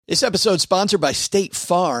This episode is sponsored by State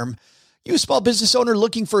Farm. You a small business owner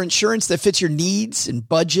looking for insurance that fits your needs and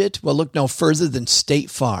budget? Well, look no further than State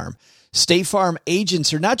Farm. State Farm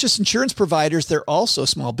agents are not just insurance providers, they're also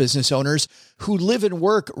small business owners who live and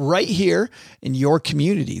work right here in your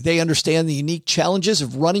community. They understand the unique challenges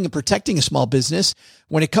of running and protecting a small business.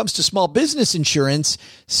 When it comes to small business insurance,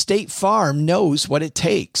 State Farm knows what it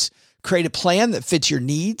takes. Create a plan that fits your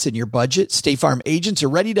needs and your budget. State Farm agents are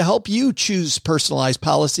ready to help you choose personalized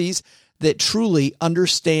policies that truly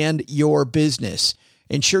understand your business.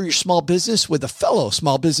 Insure your small business with a fellow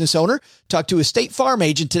small business owner. Talk to a State Farm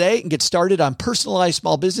agent today and get started on personalized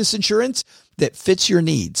small business insurance that fits your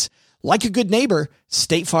needs. Like a good neighbor,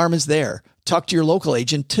 State Farm is there. Talk to your local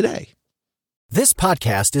agent today. This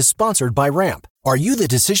podcast is sponsored by Ramp. Are you the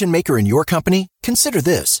decision maker in your company? Consider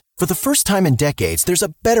this. For the first time in decades, there's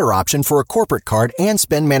a better option for a corporate card and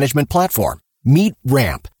spend management platform. Meet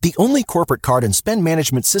Ramp, the only corporate card and spend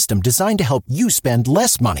management system designed to help you spend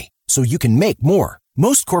less money so you can make more.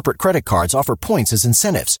 Most corporate credit cards offer points as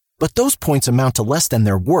incentives, but those points amount to less than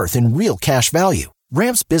their worth in real cash value.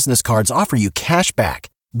 Ramp's business cards offer you cash back,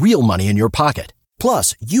 real money in your pocket.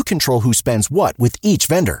 Plus, you control who spends what with each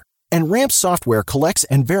vendor. And Ramp software collects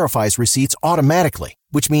and verifies receipts automatically,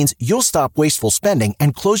 which means you'll stop wasteful spending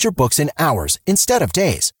and close your books in hours instead of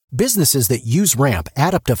days. Businesses that use Ramp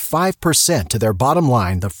add up to 5% to their bottom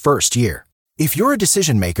line the first year. If you're a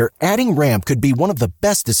decision maker, adding Ramp could be one of the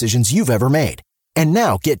best decisions you've ever made. And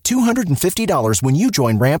now get $250 when you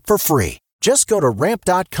join Ramp for free. Just go to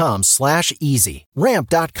ramp.com/easy.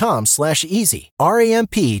 Ramp.com/easy.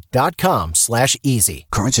 RAMP.com/easy.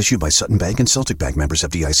 Cards issued by Sutton Bank and Celtic Bank, members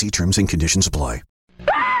FDIC. Terms and conditions apply.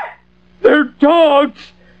 They're dogs,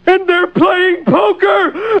 and they're playing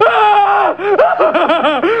poker!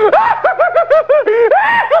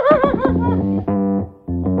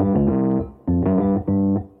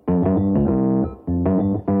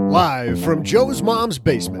 Live from Joe's mom's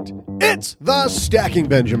basement, it's the Stacking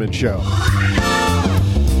Benjamin Show.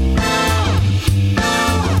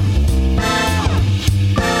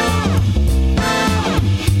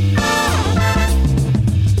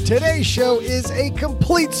 Today's show is a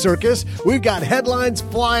complete circus. We've got headlines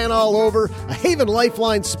flying all over, a Haven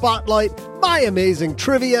Lifeline spotlight, my amazing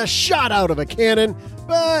trivia shot out of a cannon.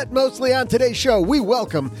 But mostly on today's show, we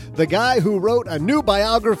welcome the guy who wrote a new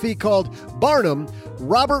biography called Barnum,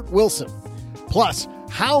 Robert Wilson. Plus,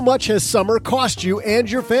 how much has summer cost you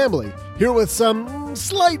and your family? Here with some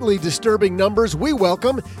slightly disturbing numbers, we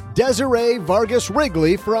welcome Desiree Vargas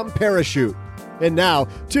Wrigley from Parachute. And now,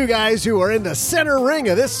 two guys who are in the center ring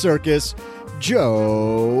of this circus,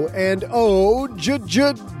 Joe and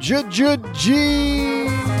O-J-J-J-J-G.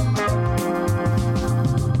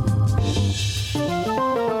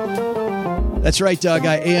 That's right, Doug.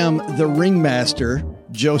 I am the ringmaster,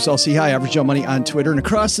 Joe Salsi. Hi, Average Joe Money on Twitter. And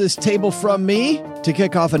across this table from me to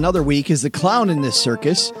kick off another week is the clown in this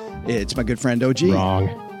circus. It's my good friend OG. Wrong.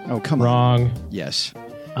 Oh, come on. Wrong. Yes.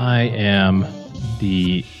 I am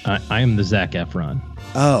the Zac Efron.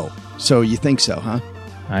 Oh, so you think so, huh?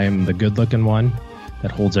 I am the good-looking one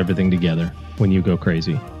that holds everything together when you go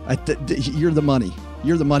crazy. You're the money.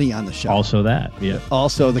 You're the money on the show. Also that, yeah.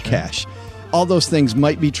 Also the cash. All those things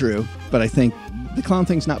might be true, but I think the clown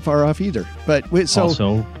thing's not far off either. But so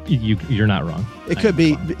also, you're not wrong. It could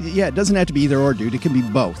be, yeah. It doesn't have to be either or, dude. It can be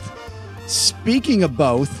both. Speaking of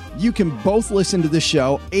both, you can both listen to this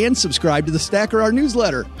show and subscribe to the Stacker, our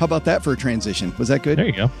newsletter. How about that for a transition? Was that good? There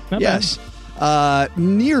you go. Not yes.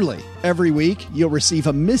 Nearly every week, you'll receive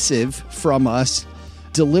a missive from us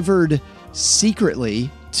delivered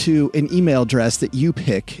secretly to an email address that you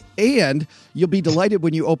pick, and you'll be delighted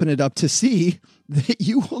when you open it up to see that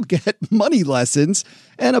you will get money lessons,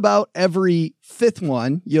 and about every fifth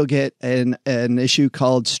one, you'll get an issue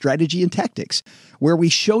called Strategy and Tactics, where we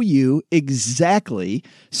show you exactly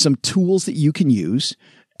some tools that you can use,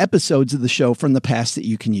 episodes of the show from the past that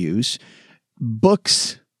you can use,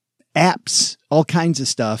 books, apps, all kinds of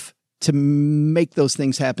stuff to make those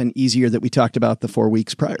things happen easier that we talked about the 4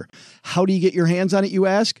 weeks prior. How do you get your hands on it, you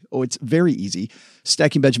ask? Oh, it's very easy.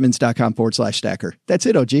 StackingBenjamins.com/stacker. That's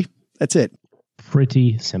it, OG. That's it.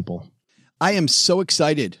 Pretty simple. I am so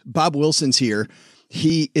excited. Bob Wilson's here.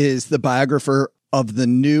 He is the biographer of the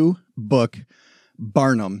new book,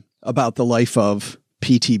 Barnum, about the life of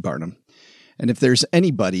PT Barnum. And if there's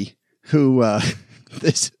anybody who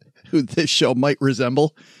this show might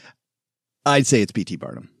resemble, I'd say it's PT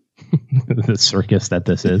Barnum. The circus that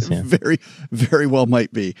this is. Yeah. Very, very well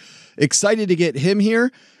might be. Excited to get him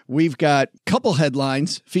here. We've got a couple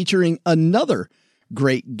headlines featuring another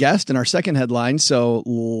great guest in our second headline. So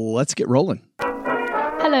let's get rolling.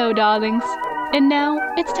 Hello, darlings. And now,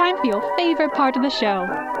 it's time for your favorite part of the show,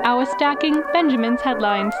 our Stacking Benjamin's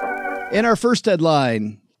Headlines. In our first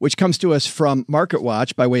headline, which comes to us from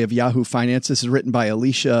MarketWatch by way of Yahoo Finance, this is written by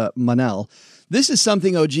Alicia Monell. This is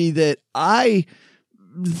something, OG, that I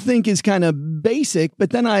think is kind of basic,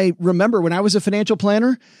 but then I remember when I was a financial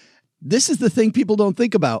planner, this is the thing people don't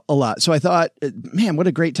think about a lot. So I thought, man, what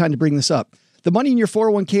a great time to bring this up. The money in your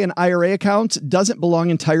 401k and IRA accounts doesn't belong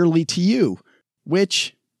entirely to you,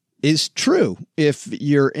 which is true if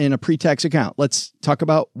you're in a pre-tax account. Let's talk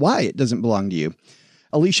about why it doesn't belong to you.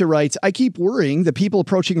 Alicia writes, I keep worrying that people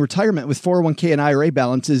approaching retirement with 401k and IRA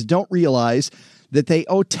balances don't realize that they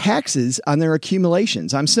owe taxes on their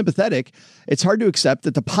accumulations. I'm sympathetic. It's hard to accept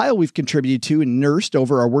that the pile we've contributed to and nursed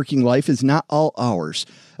over our working life is not all ours.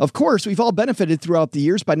 Of course, we've all benefited throughout the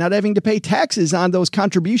years by not having to pay taxes on those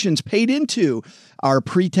contributions paid into our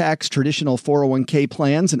pre-tax traditional 401k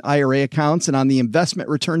plans and IRA accounts and on the investment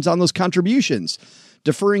returns on those contributions.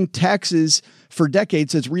 Deferring taxes for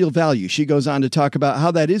decades has real value. She goes on to talk about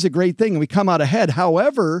how that is a great thing and we come out ahead.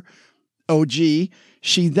 However, OG,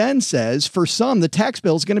 she then says, for some, the tax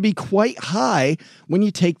bill is going to be quite high when you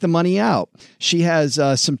take the money out. She has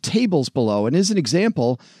some tables below. And as an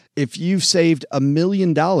example, if you've saved $1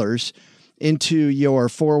 million into your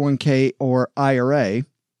 401k or IRA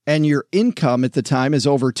and your income at the time is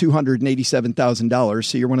over $287,000,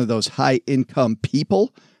 so you're one of those high income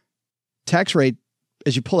people, tax rate,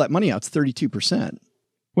 as you pull that money out, it's 32%.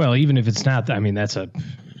 Well, even if it's not, I mean, that's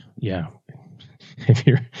yeah.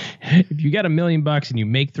 If you got $1 million and you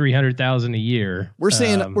make $300,000 a year, we're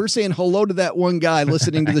saying hello to that one guy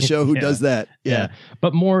listening to the show who does that. Yeah.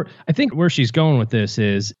 But more, I think where she's going with this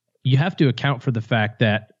is you have to account for the fact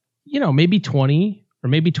that, maybe 20 or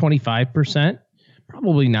maybe 25%,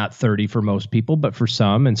 probably not 30 for most people, but for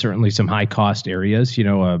some, and certainly some high cost areas,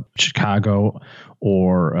 Chicago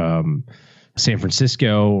or San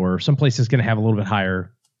Francisco or some place that's going to have a little bit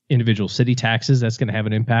higher individual city taxes. That's going to have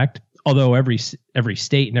an impact. Although every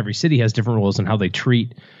state and every city has different rules on how they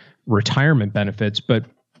treat retirement benefits. But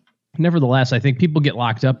nevertheless, I think people get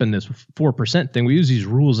locked up in this 4% thing. We use these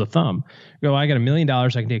rules of thumb. I got $1 million. I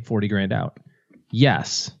can take 40 grand out.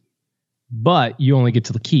 Yes. But you only get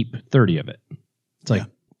to keep 30 of it. It's like,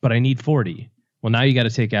 but I need 40. Well, now you got to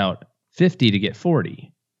take out 50 to get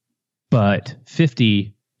 40. But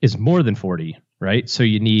 50 is more than 40, right? So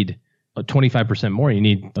you need 25% more. You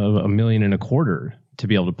need $1.25 million to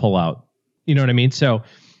be able to pull out. You know what I mean? So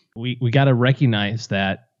we got to recognize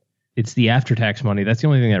that it's the after-tax money. That's the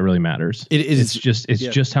only thing that really matters. It's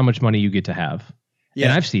just how much money you get to have. Yeah.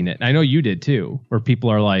 And I've seen it. I know you did too, where people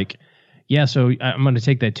are like, yeah, so I'm going to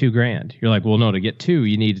take that $2,000. You're like, well, no, to get two,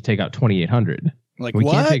 you need to take out $2,800. Like, we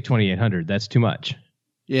can't take $2,800. That's too much.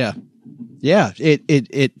 Yeah. Yeah.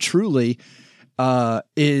 It truly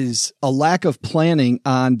is a lack of planning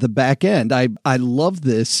on the back end. I love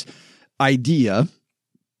this idea.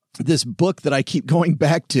 This book that I keep going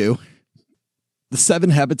back to, The 7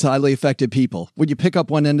 Habits of Highly Effective People. When you pick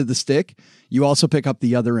up one end of the stick, you also pick up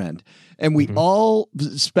the other end. And we all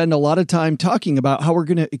spend a lot of time talking about how we're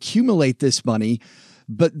going to accumulate this money,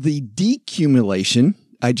 but the decumulation,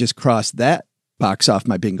 I just crossed that box off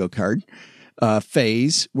my bingo card,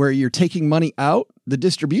 phase where you're taking money out, the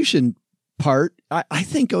distribution part, I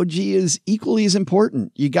think OG is equally as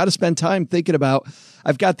important. You got to spend time thinking about,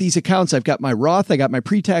 I've got these accounts, I've got my Roth, I got my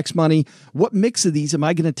pre-tax money. What mix of these am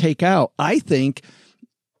I going to take out? I think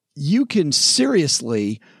you can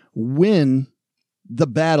seriously win the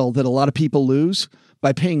battle that a lot of people lose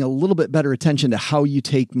by paying a little bit better attention to how you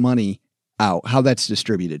take money out, how that's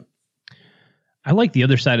distributed. I like the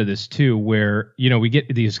other side of this too, where, we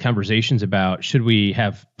get these conversations about, should we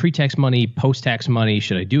have pre-tax money, post-tax money?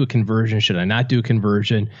 Should I do a conversion? Should I not do a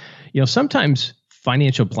conversion? Sometimes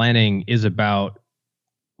financial planning is about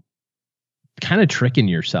kind of tricking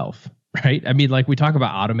yourself, right? I mean, like we talk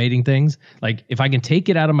about automating things. Like if I can take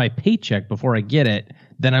it out of my paycheck before I get it,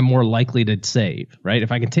 then I'm more likely to save, right?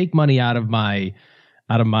 If I can take money out of my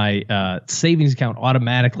savings account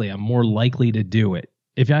automatically, I'm more likely to do it.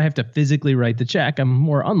 If I have to physically write the check, I'm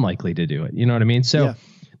more unlikely to do it. You know what I mean? So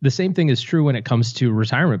the same thing is true when it comes to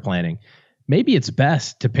retirement planning. Maybe it's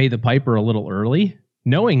best to pay the piper a little early,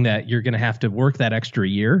 knowing that you're going to have to work that extra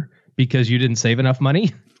year because you didn't save enough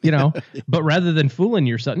money, but rather than fooling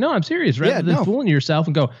yourself, no, I'm serious. Rather than fooling yourself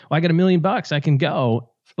and go, well, I got $1 million, I can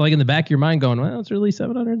go, like in the back of your mind going, well, it's really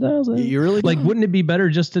 700,000. You really like, wouldn't it be better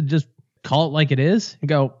just to call it like it is and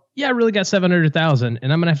go, yeah, I really got 700,000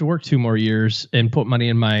 and I'm going to have to work 2 more years and put money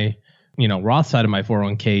in my, Roth side of my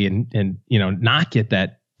 401k and not get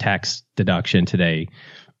that tax deduction today.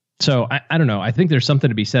 So I don't know. I think there's something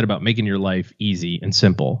to be said about making your life easy and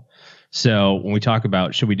simple. So when we talk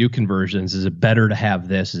about, should we do conversions? Is it better to have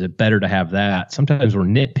this? Is it better to have that? Sometimes we're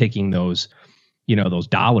nitpicking those, those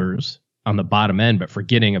dollars on the bottom end, but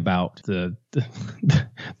forgetting about the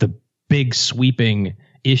big sweeping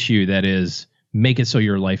issue that is, make it so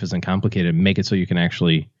your life isn't complicated, make it so you can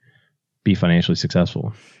actually be financially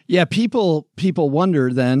successful. Yeah, people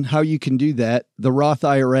wonder then how you can do that. The Roth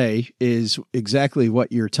IRA is exactly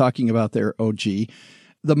what you're talking about there, OG.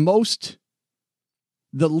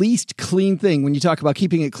 The least clean thing, when you talk about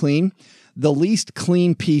keeping it clean, the least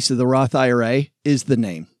clean piece of the Roth IRA is the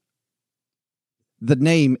name. The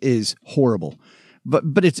name is horrible,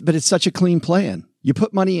 but it's such a clean plan. You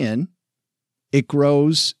put money in, it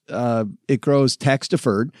grows tax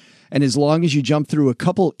deferred. And as long as you jump through a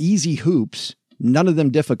couple easy hoops, none of them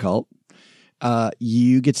difficult,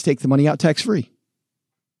 you get to take the money out tax free.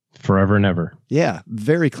 Forever and ever. Yeah,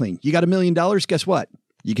 very clean. You got $1 million, guess what?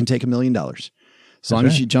 You can take $1 million. As long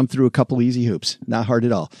as you jump through a couple easy hoops. Not hard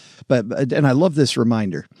at all. And I love this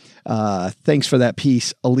reminder. Thanks for that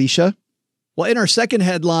piece, Alicia. Well, in our second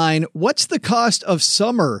headline, what's the cost of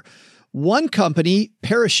summer? One company,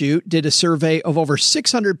 Parachute, did a survey of over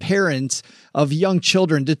 600 parents of young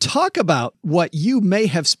children to talk about what you may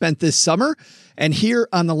have spent this summer. And here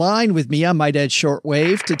on the line with me on My Dad's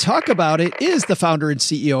Shortwave to talk about it is the founder and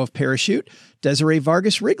CEO of Parachute, Desiree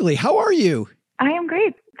Vargas Wrigley. How are you? I am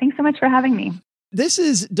great. Thanks so much for having me. This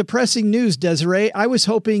is depressing news, Desiree. I was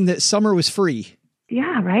hoping that summer was free.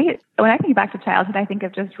 Yeah, right. When I think back to childhood, I think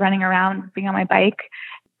of just running around, being on my bike.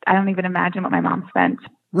 I don't even imagine what my mom spent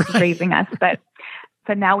raising us. But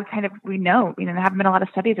now we know, there haven't been a lot of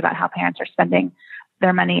studies about how parents are spending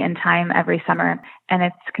their money and time every summer. And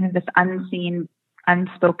it's kind of this unseen,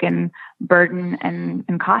 unspoken burden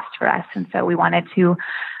and cost for us. And so we wanted to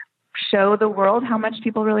show the world how much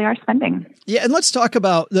people really are spending. Yeah. And let's talk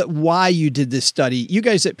about why you did this study. You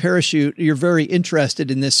guys at Parachute, you're very interested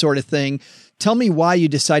in this sort of thing. Tell me why you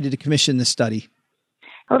decided to commission this study.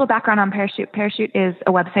 A little background on Parachute. Parachute is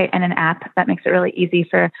a website and an app that makes it really easy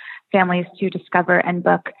for families to discover and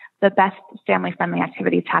book the best family-friendly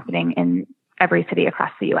activities happening in every city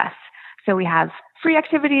across the U.S. So we have free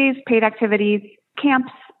activities, paid activities,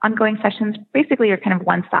 camps, ongoing sessions. Basically, you're kind of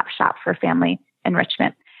one-stop shop for family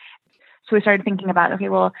enrichment. So we started thinking about,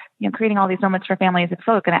 creating all these moments for families, it's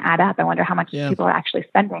going to add up. I wonder how much people are actually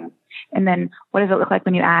spending. And then what does it look like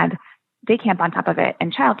when you add day camp on top of it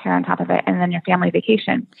and childcare on top of it, and then your family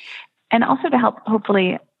vacation? And also to help,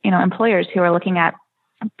 hopefully, employers who are looking at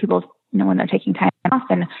people, when they're taking time off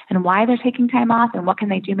and why they're taking time off and what can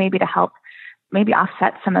they do maybe to help maybe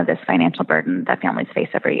offset some of this financial burden that families face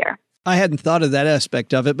every year. I hadn't thought of that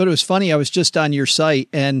aspect of it, but it was funny. I was just on your site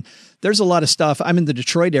and there's a lot of stuff. I'm in the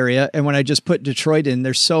Detroit area. And when I just put Detroit in,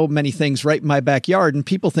 there's so many things right in my backyard and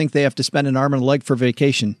people think they have to spend an arm and a leg for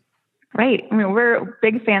vacation. Right. I mean, we're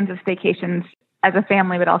big fans of staycations as a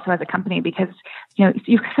family, but also as a company, because,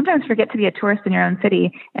 you sometimes forget to be a tourist in your own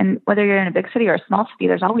city. And whether you're in a big city or a small city,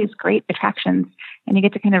 there's always great attractions and you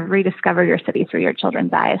get to kind of rediscover your city through your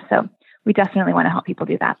children's eyes. So we definitely want to help people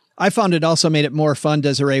do that. I found it also made it more fun,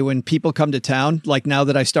 Desiree, when people come to town, like now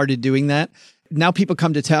that I started doing that. Now people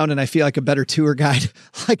come to town and I feel like a better tour guide.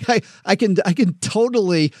 Like I can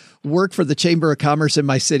totally work for the Chamber of Commerce in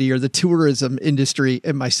my city or the tourism industry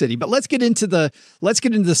in my city. But let's get into the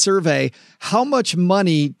survey. How much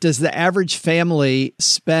money does the average family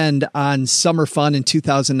spend on summer fun in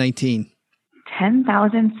 2019?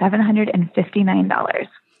 $10,759.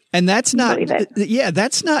 And that's not,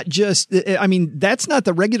 that's not just, that's not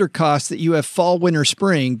the regular cost that you have fall, winter,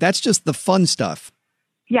 spring. That's just the fun stuff.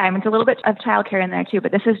 Yeah, it's a little bit of childcare in there too,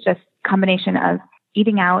 but this is just a combination of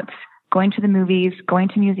eating out, going to the movies, going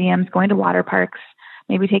to museums, going to water parks,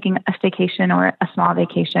 maybe taking a staycation or a small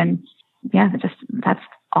vacation. Yeah, that's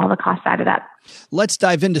all the costs added up. Let's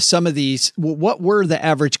dive into some of these. What were the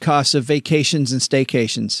average costs of vacations and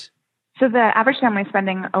staycations? So the average family is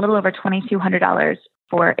spending a little over $2,200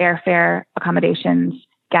 for airfare, accommodations,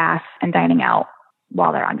 gas, and dining out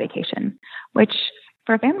while they're on vacation, which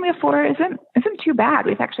for a family of four isn't too bad.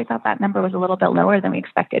 We've actually thought that number was a little bit lower than we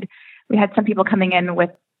expected. We had some people coming in with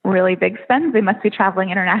really big spends. They must be traveling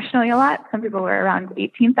internationally a lot. Some people were around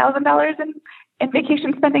 $18,000 in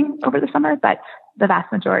vacation spending over the summer, but the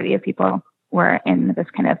vast majority of people were in this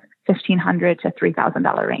kind of $1,500 to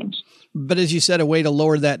 $3,000 range. But as you said, a way to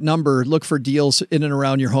lower that number, look for deals in and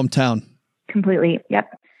around your hometown. Completely.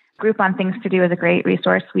 Yep. Groupon Things to Do is a great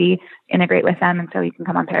resource. We integrate with them. And so you can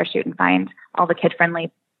come on Parachute and find all the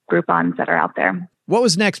kid-friendly Groupons that are out there. What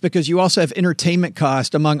was next? Because you also have entertainment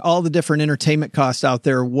cost. Among all the different entertainment costs out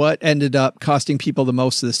there, what ended up costing people the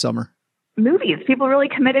most this summer? Movies. People really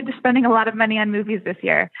committed to spending a lot of money on movies this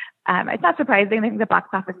year. It's not surprising. I think the box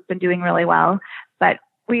office has been doing really well, but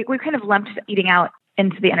we kind of lumped eating out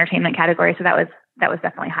into the entertainment category. So that was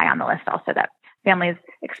definitely high on the list also, that families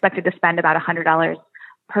expected to spend about $100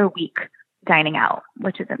 per week dining out,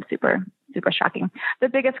 which isn't super, super shocking. The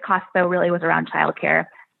biggest cost though really was around childcare,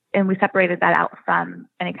 and we separated that out from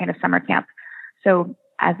any kind of summer camp. So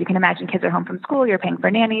as you can imagine, kids are home from school, you're paying for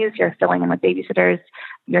nannies, you're filling in with babysitters,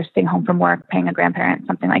 you're staying home from work, paying a grandparent,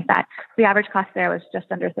 something like that. The average cost there was just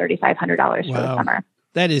under $3,500 for the summer.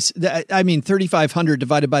 $3,500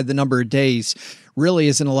 divided by the number of days really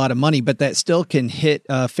isn't a lot of money, but that still can hit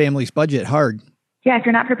a family's budget hard. Yeah, if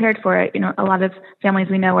you're not prepared for it, a lot of families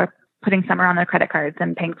we know are putting summer on their credit cards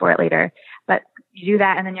and paying for it later. But you do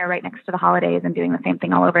that, and then you're right next to the holidays and doing the same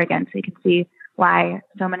thing all over again. So you can see why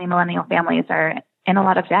so many millennial families are in a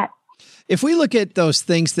lot of debt. If we look at those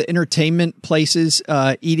things, the entertainment places,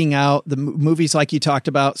 eating out, the movies like you talked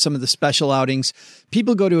about, some of the special outings,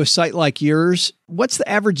 people go to a site like yours. What's the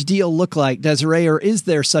average deal look like, Desiree, or is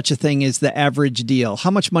there such a thing as the average deal?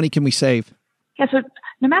 How much money can we save? Yeah, so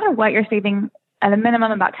no matter what, you're saving at a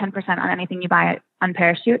minimum about 10% on anything you buy on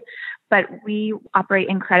Parachute, but we operate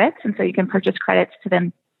in credits, and so you can purchase credits to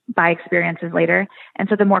then buy experiences later. And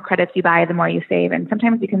so the more credits you buy, the more you save. And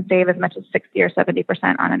sometimes you can save as much as 60 or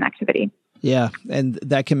 70% on an activity. Yeah, and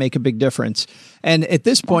that can make a big difference. And at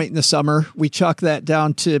this point in the summer, we chalk that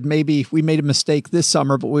down to maybe we made a mistake this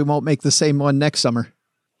summer, but we won't make the same one next summer.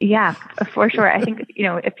 Yeah, for sure. I think,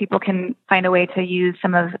 if people can find a way to use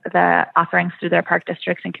some of the offerings through their park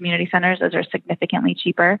districts and community centers, those are significantly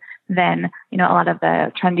cheaper than, a lot of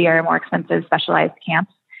the trendier, more expensive specialized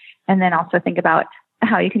camps. And then also think about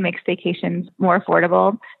how you can make staycations more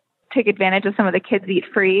affordable, take advantage of some of the kids eat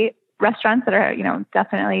free restaurants that are,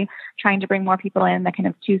 definitely trying to bring more people in that kind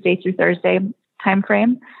of Tuesday through Thursday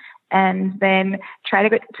timeframe. And then try to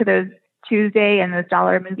get to those Tuesday and those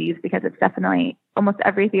dollar movies, because it's definitely almost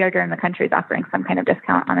every theater in the country is offering some kind of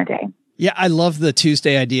discount on a day. Yeah, I love the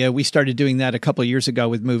Tuesday idea. We started doing that a couple of years ago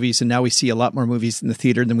with movies, and now we see a lot more movies in the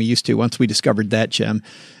theater than we used to once we discovered that, Jim.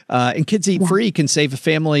 And Kids Eat Free can save a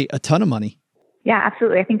family a ton of money. Yeah,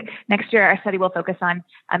 absolutely. I think next year our study will focus on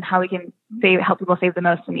how we can help people save the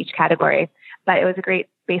most in each category. But it was a great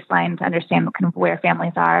baseline to understand kind of where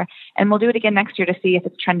families are. And we'll do it again next year to see if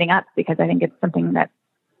it's trending up, because I think it's something that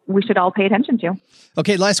we should all pay attention to.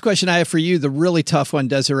 Okay, last question I have for you, the really tough one,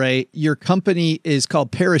 Desiree. Your company is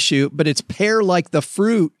called Parachute, but it's pear like the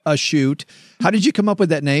fruit, a shoot. How did you come up with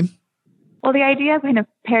that name? Well, the idea of kind of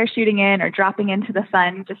parachuting in or dropping into the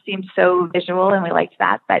fun just seemed so visual, and we liked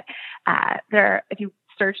that. But if you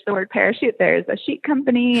search the word parachute, there's a sheet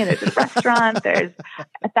company, there's a restaurant, there's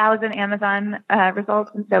 1,000 Amazon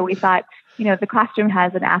results. And so we thought, the classroom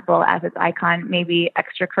has an apple as its icon, maybe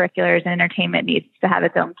extracurriculars and entertainment needs to have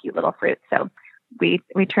its own cute little fruit. So we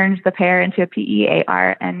turned the pear into a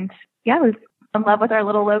PEAR, and we're in love with our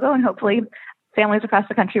little logo, and hopefully families across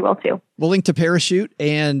the country will too. We'll link to Parachute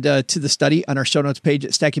and to the study on our show notes page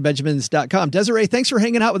at stackingbenjamins.com. Desiree, thanks for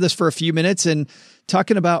hanging out with us for a few minutes and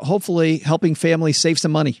talking about hopefully helping families save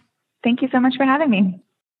some money. Thank you so much for having me.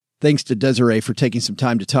 Thanks to Desiree for taking some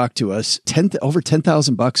time to talk to us. Over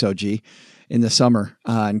 $10,000, OG, in the summer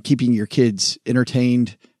on keeping your kids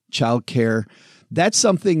entertained, childcare. That's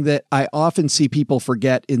something that I often see people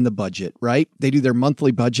forget in the budget, right? They do their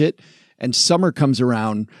monthly budget, and summer comes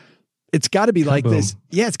around. It's got to be like this.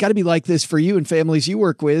 Yeah, it's got to be like this for you and families you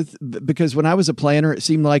work with, because when I was a planner, it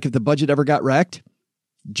seemed like if the budget ever got wrecked,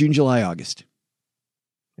 June, July, August.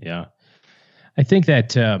 Yeah. I think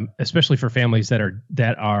that especially for families that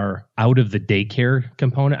are out of the daycare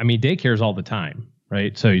component, I mean, daycare is all the time,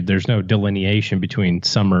 right? So there's no delineation between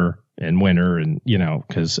summer and winter, and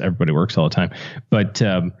because everybody works all the time. But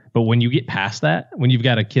when you get past that, when you've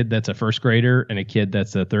got a kid that's a first grader and a kid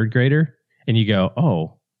that's a third grader, and you go,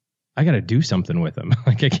 oh, I got to do something with them.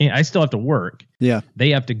 Like I still have to work. Yeah. They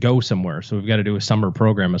have to go somewhere. So we've got to do a summer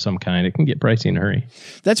program of some kind. It can get pricey in a hurry.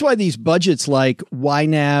 That's why these budgets like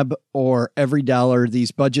YNAB or Every Dollar,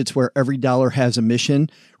 these budgets where every dollar has a mission,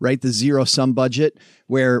 right? The zero sum budget,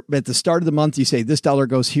 where at the start of the month, you say this dollar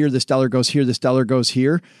goes here, this dollar goes here, this dollar goes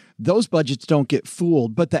here. Those budgets don't get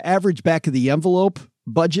fooled, but the average back of the envelope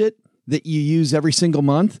budget that you use every single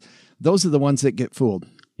month, those are the ones that get fooled.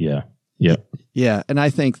 Yeah. Yep. Yeah. And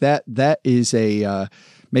I think that is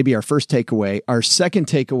maybe our first takeaway. Our second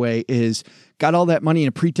takeaway is got all that money in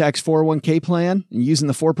a pre-tax 401k plan and using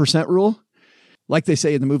the 4% rule. Like they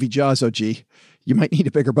say in the movie Jaws, OG, you might need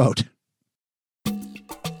a bigger boat.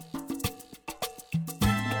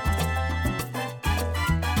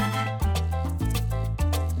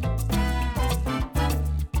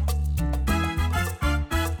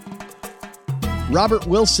 Robert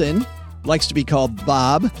Wilson likes to be called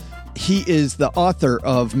Bob. He is the author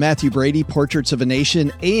of Matthew Brady, Portraits of a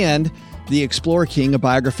Nation, and The Explorer King, a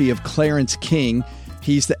biography of Clarence King.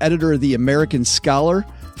 He's the editor of The American Scholar,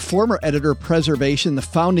 former editor of Preservation, the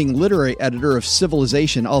founding literary editor of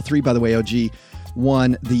Civilization. All three, by the way, OG,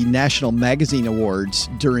 won the National Magazine Awards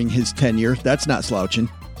during his tenure. That's not slouching.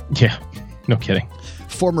 Yeah, no kidding.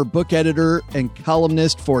 Former book editor and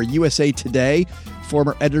columnist for USA Today,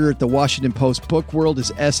 former editor at the Washington Post Book World.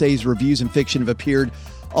 His essays, reviews, and fiction have appeared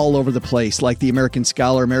all over the place, like The American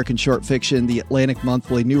Scholar, American Short Fiction, The Atlantic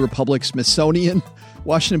Monthly, New Republic, Smithsonian,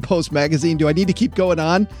 Washington Post Magazine. Do I need to keep going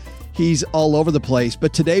on? He's all over the place.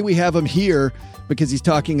 But today we have him here because he's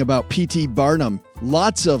talking about P.T. Barnum.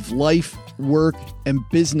 Lots of life, work, and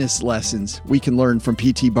business lessons we can learn from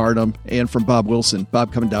P.T. Barnum and from Bob Wilson.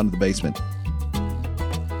 Bob coming down to the basement.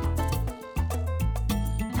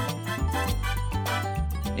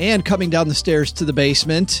 And coming down the stairs to the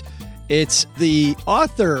basement, it's the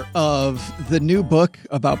author of the new book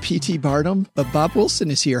about P.T. Barnum. Bob Wilson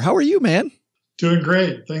is here. How are you, man? Doing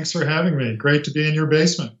great. Thanks for having me. Great to be in your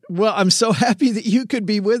basement. Well, I'm so happy that you could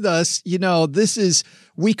be with us. You know,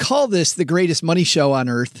 we call this the greatest money show on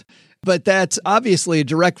earth, but that's obviously a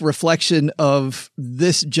direct reflection of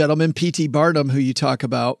this gentleman, P.T. Barnum, who you talk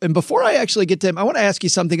about. And before I actually get to him, I want to ask you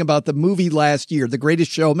something about the movie last year, The Greatest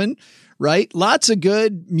Showman, right? Lots of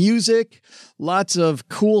good music, lots of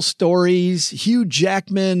cool stories, Hugh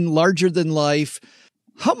Jackman, larger than life.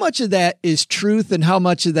 How much of that is truth and how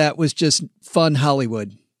much of that was just fun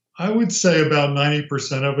Hollywood? I would say about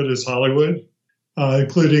 90% of it is Hollywood,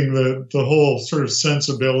 including the whole sort of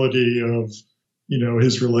sensibility of,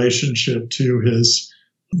 his relationship to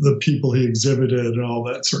the people he exhibited and all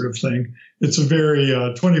that sort of thing. It's a very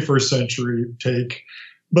 21st century take,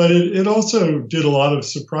 but it also did a lot of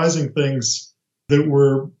surprising things that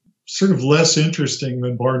were sort of less interesting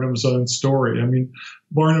than Barnum's own story. I mean,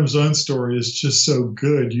 Barnum's own story is just so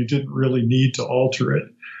good, you didn't really need to alter it.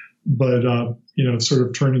 But, sort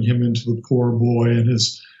of turning him into the poor boy and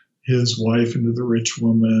his wife into the rich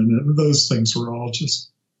woman, and those things were all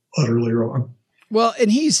just utterly wrong. Well,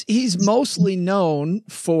 and he's mostly known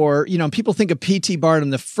for, people think of P.T. Barnum,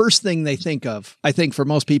 the first thing they think of, I think for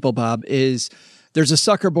most people, Bob, is there's a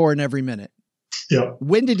sucker born every minute. Yeah.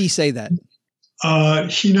 When did he say that?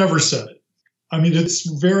 He never said it. I mean, it's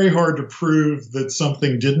very hard to prove that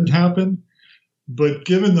something didn't happen, but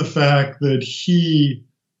given the fact that he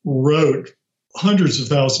wrote hundreds of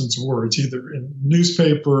thousands of words, either in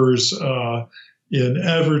newspapers, in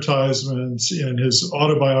advertisements, in his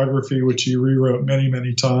autobiography, which he rewrote many,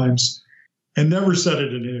 many times, and never said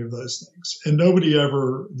it in any of those things. And nobody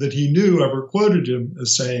ever, that he knew, ever quoted him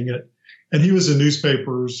as saying it. And he was in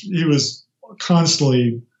newspapers. He was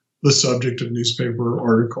constantly the subject of newspaper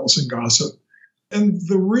articles and gossip. And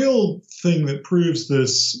the real thing that proves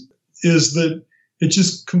this is that it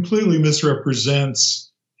just completely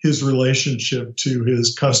misrepresents his relationship to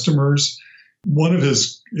his customers. One of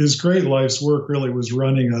his great life's work really was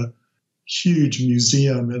running a huge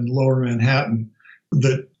museum in Lower Manhattan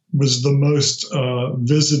that was the most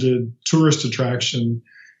visited tourist attraction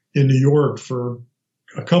in New York for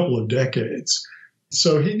a couple of decades.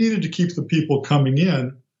 So he needed to keep the people coming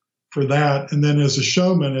in for that. And then as a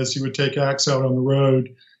showman, as he would take acts out on the road,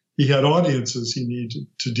 he had audiences he needed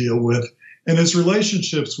to deal with. And his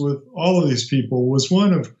relationships with all of these people was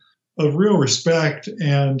one of real respect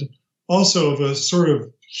and also of a sort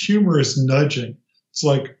of humorous nudging. It's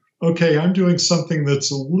like, okay, I'm doing something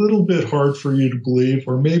that's a little bit hard for you to believe,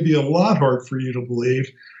 or maybe a lot hard for you to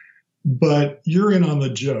believe, but you're in on the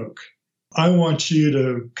joke. I want you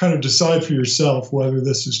to kind of decide for yourself whether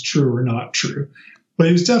this is true or not true. But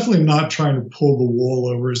he was definitely not trying to pull the wool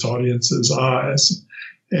over his audience's eyes.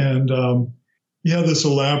 And he had this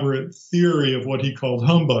elaborate theory of what he called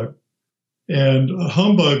humbug. And a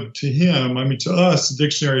humbug to him, I mean, to us, the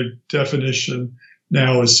dictionary definition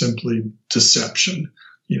now is simply deception,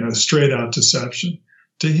 straight out deception.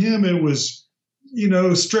 To him, it was,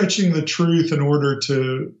 stretching the truth in order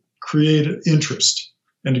to create interest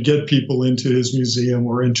and to get people into his museum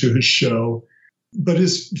or into his show. But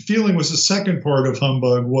his feeling was the second part of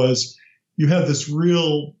humbug was you had this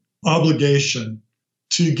real obligation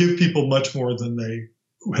to give people much more than they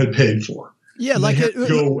had paid for. Yeah, and like they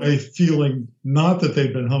go away feeling not that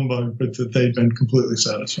they've been humbugged, but that they've been completely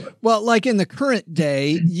satisfied. Well, like in the current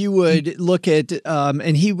day, you would look at,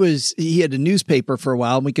 and he had a newspaper for a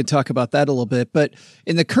while, and we could talk about that a little bit. But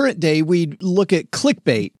in the current day, we'd look at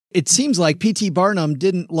clickbait. It seems like P.T. Barnum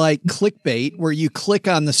didn't like clickbait, where you click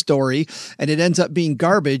on the story and it ends up being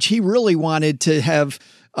garbage. He really wanted to have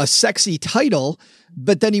a sexy title,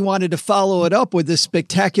 but then he wanted to follow it up with this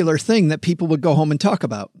spectacular thing that people would go home and talk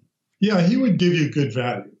about. Yeah, he would give you good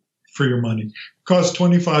value for your money. It cost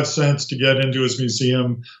 25 cents to get into his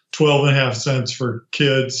museum, 12.5 cents for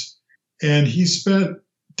kids. And he spent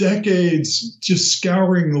decades just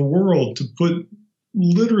scouring the world to put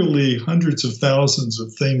literally hundreds of thousands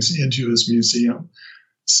of things into his museum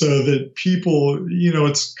so that people,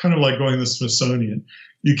 it's kind of like going to the Smithsonian.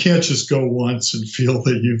 You can't just go once and feel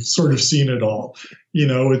that you've sort of seen it all.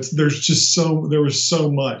 There was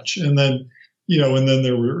so much. And then, and then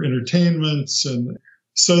there were entertainments. And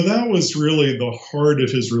so that was really the heart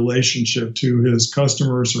of his relationship to his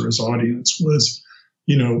customers or his audience was,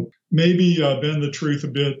 maybe bend the truth a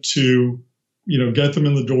bit to, get them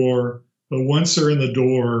in the door. But once they're in the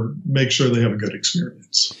door, make sure they have a good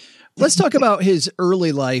experience. Let's talk about his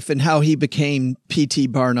early life and how he became PT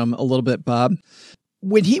Barnum a little bit, Bob.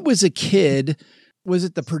 When he was a kid, was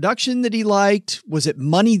it the production that he liked? Was it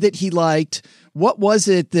money that he liked? What was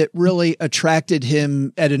it that really attracted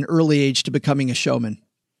him at an early age to becoming a showman?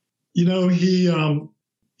 He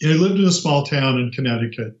lived in a small town in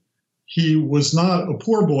Connecticut. He was not a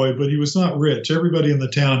poor boy, but he was not rich. Everybody in the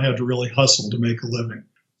town had to really hustle to make a living.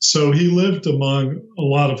 So he lived among a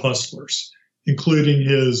lot of hustlers, including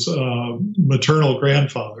his maternal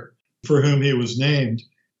grandfather, for whom he was named.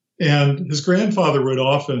 And his grandfather would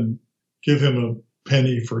often give him a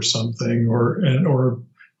penny for something or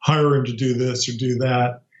hire him to do this or do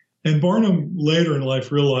that. And Barnum later in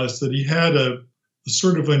life realized that he had a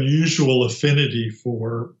sort of unusual affinity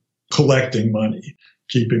for collecting money,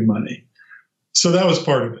 keeping money. So that was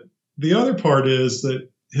part of it. The other part is that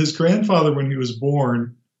his grandfather, when he was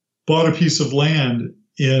born, bought a piece of land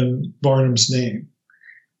in Barnum's name.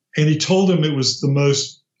 And he told him it was the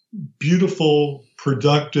most beautiful,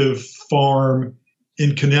 productive farm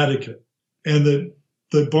in Connecticut. And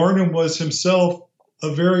that Barnum was himself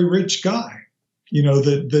a very rich guy.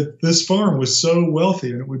 That this farm was so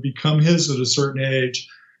wealthy and it would become his at a certain age.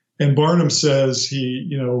 And Barnum says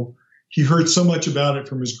he heard so much about it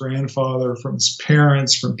from his grandfather, from his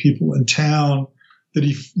parents, from people in town, that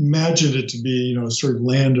he imagined it to be, a sort of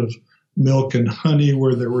land of milk and honey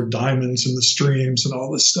where there were diamonds in the streams and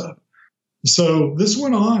all this stuff. So this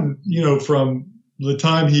went on, from the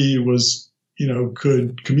time he was,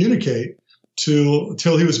 could communicate till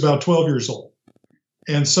he was about 12 years old.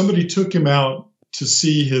 And somebody took him out to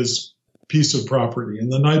see his piece of property.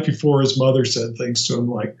 And the night before, his mother said things to him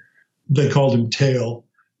like, they called him Tail.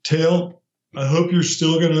 Tail, I hope you're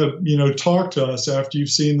still going to, talk to us after you've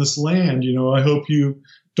seen this land. I hope you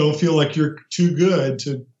don't feel like you're too good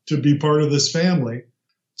to be part of this family.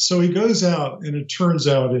 So he goes out, and it turns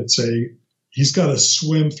out he's got to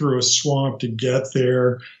swim through a swamp to get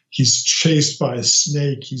there. He's chased by a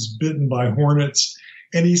snake. He's bitten by hornets.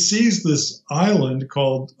 And he sees this island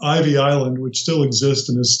called Ivy Island, which still exists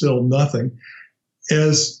and is still nothing,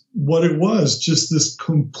 as what it was, just this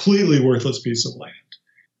completely worthless piece of land.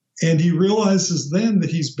 And he realizes then that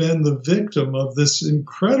he's been the victim of this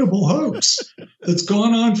incredible hoax that's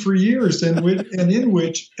gone on for years and in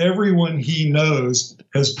which everyone he knows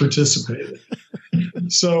has participated.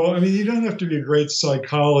 So, you don't have to be a great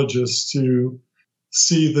psychologist to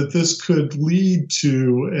see that this could lead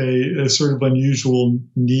to a sort of unusual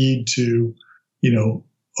need to,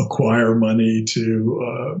 acquire money,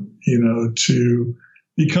 to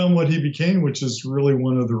become what he became, which is really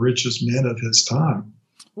one of the richest men of his time.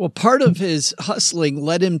 Well, part of his hustling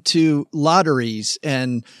led him to lotteries.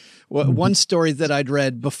 And one story that I'd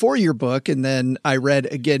read before your book, and then I read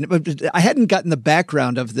again, but I hadn't gotten the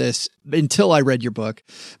background of this until I read your book,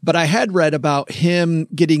 but I had read about him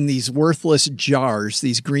getting these worthless jars,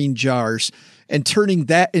 these green jars, and turning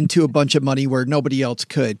that into a bunch of money where nobody else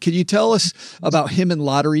could. Could you tell us about him and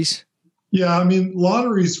lotteries? Yeah,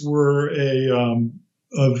 lotteries were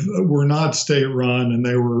were not state run, and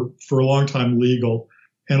they were for a long time legal.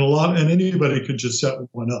 And anybody could just set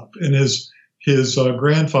one up. And his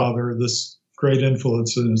grandfather, this great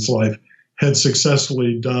influence in his life, had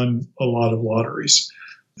successfully done a lot of lotteries,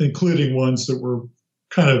 including ones that were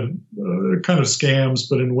kind of scams,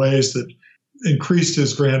 but in ways that increased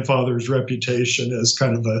his grandfather's reputation as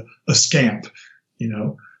kind of a scamp,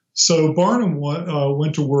 So Barnum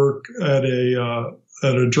went to work at a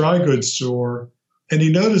dry goods store. And he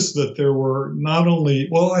noticed that there were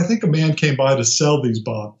I think a man came by to sell these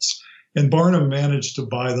bottles, and Barnum managed to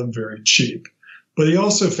buy them very cheap. But he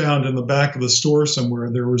also found in the back of the store somewhere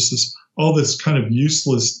there was these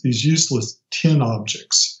useless tin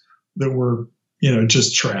objects that were,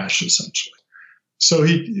 just trash essentially. So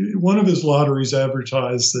one of his lotteries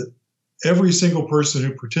advertised that every single person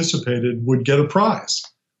who participated would get a prize.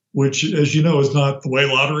 which, as you know, is not the way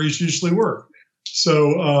lotteries usually work.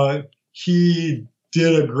 So he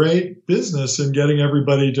did a great business in getting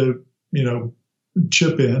everybody to,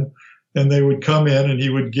 chip in, and they would come in and he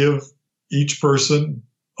would give each person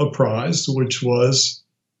a prize, which was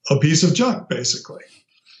a piece of junk, basically.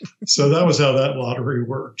 So that was how that lottery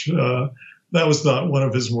worked. That was not one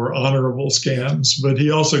of his more honorable scams, but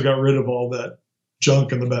he also got rid of all that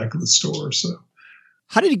junk in the back of the store. So,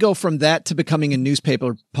 how did he go from that to becoming a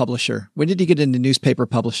newspaper publisher? When did he get into newspaper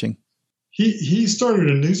publishing? He started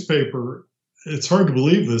a newspaper. It's hard to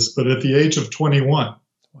believe this, but at the age of 21.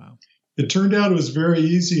 Wow. It turned out it was very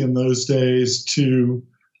easy in those days to,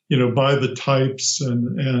 buy the types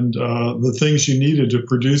and the things you needed to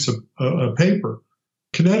produce a paper.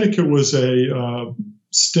 Connecticut was a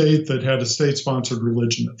state that had a state-sponsored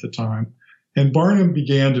religion at the time, and Barnum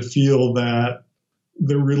began to feel that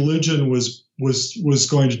the religion was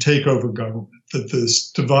going to take over government, that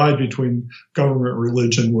this divide between government and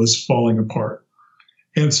religion was falling apart.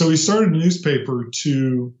 And so he started a newspaper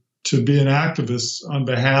to be an activist on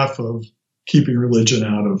behalf of keeping religion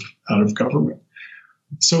out of government.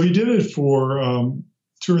 So he did it for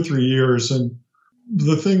 2 or 3 years. And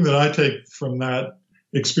the thing that I take from that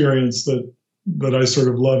experience that I sort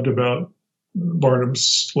of loved about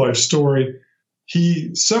Barnum's life story,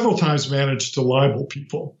 he several times managed to libel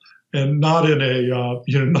people, and not in a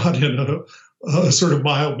sort of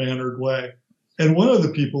mild-mannered way. And one of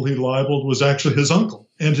the people he libeled was actually his uncle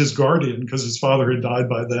and his guardian, because his father had died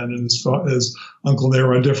by then, and his uncle, they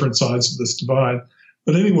were on different sides of this divide.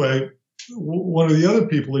 But anyway, one of the other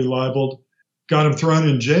people he libeled got him thrown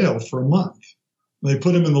in jail for a month. They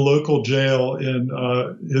put him in the local jail in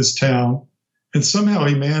his town, and somehow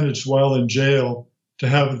he managed, while in jail, to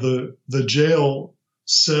have the jail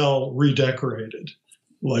cell redecorated.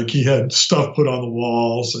 Like, he had stuff put on the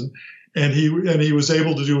walls, and he was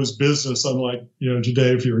able to do his business. Unlike,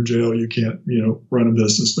 today, if you're in jail, you can't, run a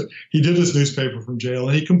business. But he did his newspaper from jail,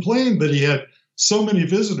 and he complained that he had so many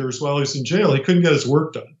visitors while he was in jail, he couldn't get his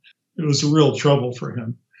work done. It was a real trouble for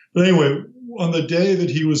him. But anyway, on the day that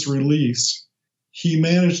he was released, he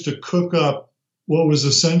managed to cook up what was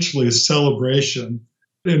essentially a celebration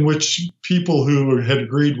in which people who had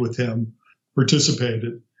agreed with him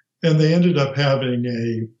participated. And they ended up having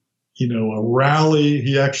a rally.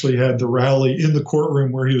 He actually had the rally in the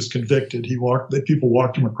courtroom where he was convicted. People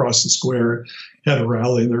walked him across the square, had a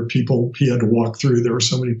rally, and there were people he had to walk through. There were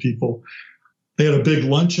so many people. They had a big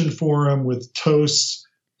luncheon for him with toasts.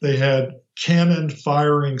 They had cannon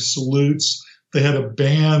firing salutes. They had a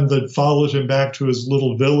band that followed him back to his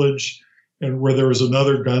little village, and where there was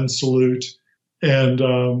another gun salute. And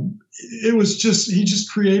it was he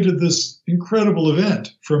just created this incredible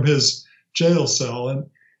event from his jail cell.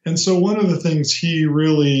 And so one of the things he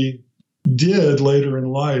really did later in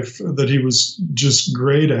life that he was just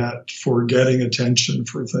great at for getting attention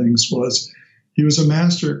for things was he was a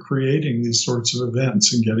master at creating these sorts of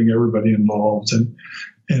events and getting everybody involved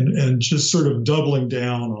and just sort of doubling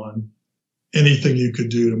down on anything you could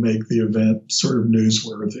do to make the event sort of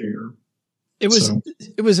newsworthy.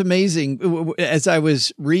 It was amazing. As I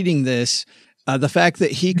was reading this, the fact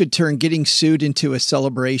that he could turn getting sued into a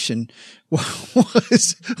celebration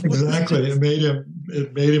was exactly.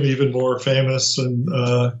 It made him even more famous, and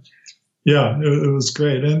it was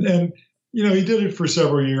great. And he did it for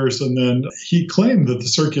several years, and then he claimed that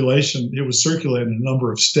it was circulated in a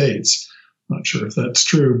number of states. I'm not sure if that's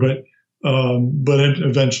true, but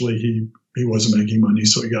eventually he wasn't making money,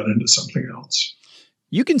 so he got into something else.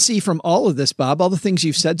 You can see from all of this, Bob, all the things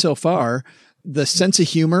you've said so far, the sense of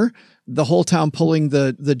humor, the whole town pulling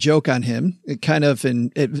the joke on him,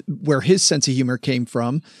 where his sense of humor came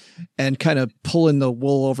from, and kind of pulling the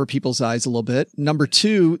wool over people's eyes a little bit. Number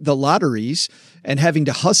 2, the lotteries and having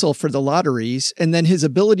to hustle for the lotteries, and then his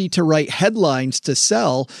ability to write headlines to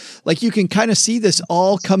sell. Like, you can kind of see this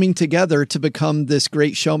all coming together to become this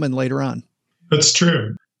great showman later on. That's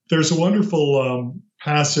true. There's a wonderful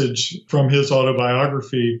passage from his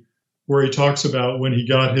autobiography where he talks about when he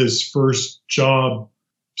got his first job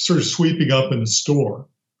sort of sweeping up in a store.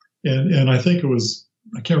 And I think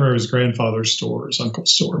I can't remember his grandfather's store, his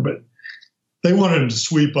uncle's store, but they wanted him to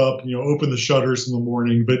sweep up, open the shutters in the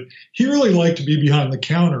morning. But he really liked to be behind the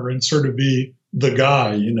counter and sort of be the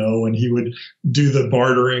guy, and he would do the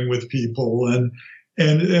bartering with people. And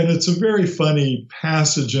it's a very funny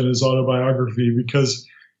passage in his autobiography because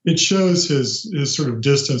it shows his sort of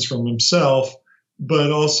distance from himself,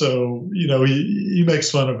 but also, he makes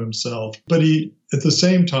fun of himself. But he, at the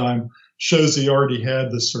same time, shows he already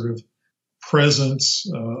had this sort of presence,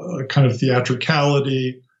 a kind of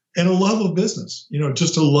theatricality, and a love of business,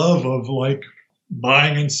 just a love of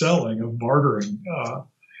buying and selling, of bartering.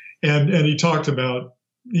 And he talked about,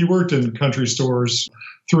 he worked in country stores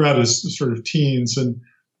throughout his sort of teens, and,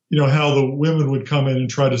 how the women would come in and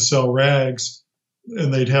try to sell rags,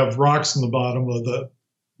 and they'd have rocks in the bottom of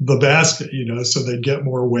the basket, so they'd get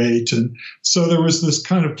more weight. And so there was this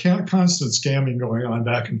kind of constant scamming going on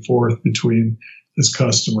back and forth between his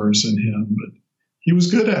customers and him, but he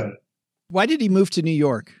was good at it. Why did he move to New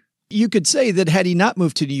York? You could say that had he not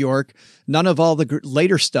moved to New York, none of all the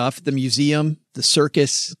later stuff, the museum, the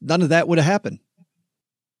circus, none of that would have happened.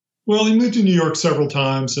 Well, he moved to New York several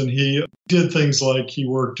times, and he did things like he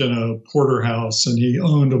worked in a porterhouse, and he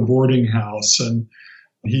owned a boarding house, and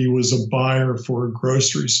he was a buyer for a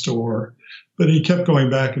grocery store. But he kept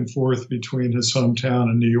going back and forth between his hometown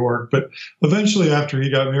and New York. But eventually, after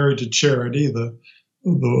he got married to Charity, the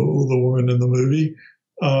woman in the movie,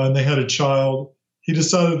 and they had a child, he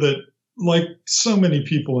decided that, like so many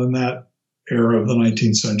people in that era of the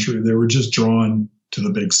 19th century, they were just drawn to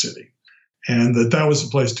the big city, and that was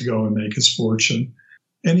the place to go and make his fortune.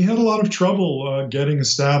 And he had a lot of trouble getting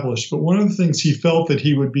established. But one of the things he felt that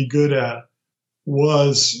he would be good at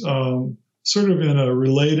was sort of in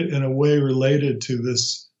a way related to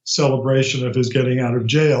this celebration of his getting out of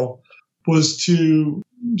jail, was to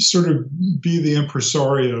sort of be the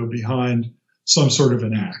impresario behind some sort of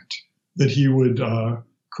an act, that he would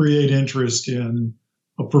create interest in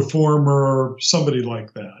a performer, somebody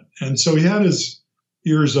like that. And so he had his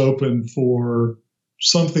ears open for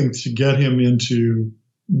something to get him into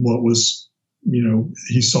what was,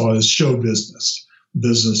 he saw as show business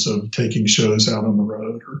of taking shows out on the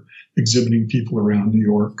road or exhibiting people around New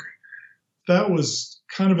York. That was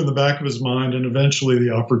kind of in the back of his mind, and eventually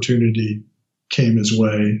the opportunity came his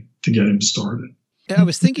way to get him started. I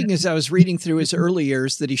was thinking as I was reading through his early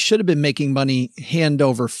years that he should have been making money hand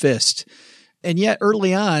over fist. And yet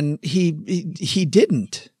early on, he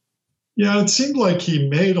didn't. Yeah, it seemed like he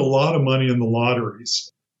made a lot of money in the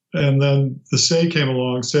lotteries. And then the state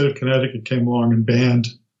of Connecticut came along and banned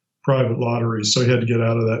private lotteries. So he had to get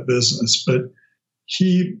out of that business. But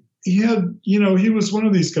he had, he was one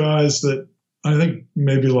of these guys that I think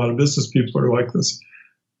maybe a lot of business people are like this.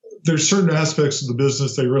 There's certain aspects of the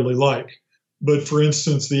business they really like. But for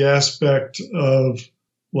instance, the aspect of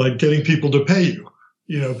like getting people to pay you,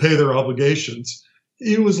 pay their obligations,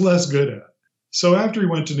 he was less good at. So after he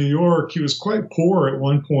went to New York, he was quite poor at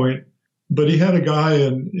one point, but he had a guy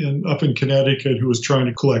up in Connecticut who was trying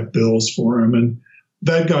to collect bills for him. And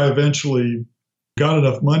that guy eventually got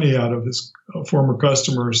enough money out of his former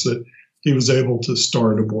customers that he was able to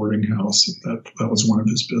start a boarding house. That was one of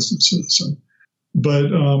his businesses.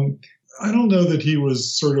 But I don't know that he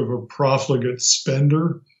was sort of a profligate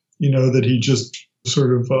spender, that he just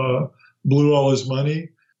sort of blew all his money.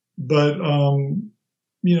 But,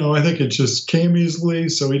 I think it just came easily,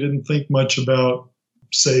 so he didn't think much about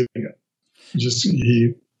saving it.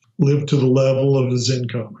 He lived to the level of his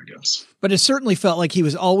income, I guess. But it certainly felt like he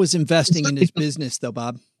was always investing in his business, though,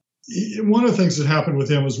 Bob. One of the things that happened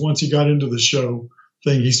with him was once he got into the show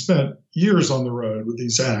thing, he spent years on the road with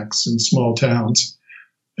these acts in small towns.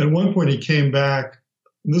 At one point, he came back,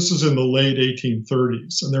 and this was in the late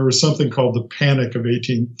 1830s, and there was something called the Panic of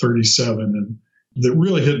 1837, and that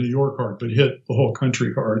really hit New York hard, but hit the whole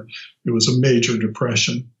country hard. It was a major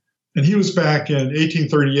depression. And he was back in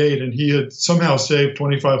 1838, and he had somehow saved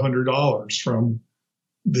 $2,500 from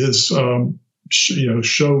this,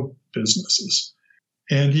 show businesses.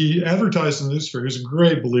 And he advertised in the newspaper. He was a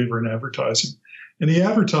great believer in advertising. And he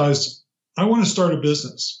advertised, I want to start a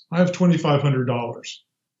business. I have $2,500.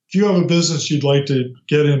 If you have a business you'd like to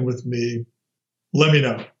get in with me, let me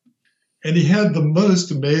know. And he had the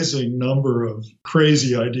most amazing number of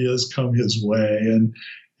crazy ideas come his way. And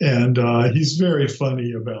he's very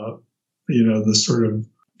funny about, the sort of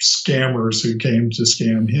scammers who came to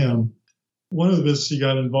scam him. One of the businesses he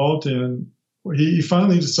got involved in, he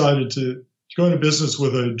finally decided to go into business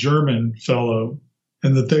with a German fellow,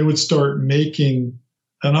 and that they would start making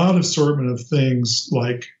an odd assortment of things.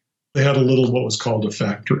 Like they had what was called a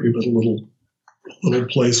factory, but a little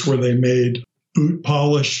place where they made boot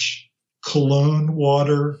polish, cologne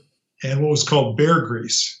water, and what was called bear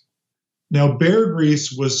grease. Now, bear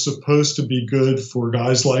grease was supposed to be good for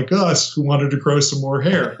guys like us who wanted to grow some more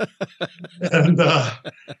hair. And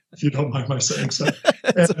if you don't mind my saying so.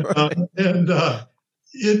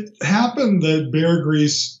 It happened that bear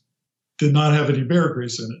grease did not have any bear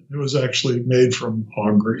grease in it. It was actually made from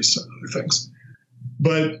hog grease and other things.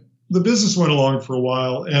 But the business went along for a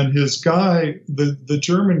while, and his guy, the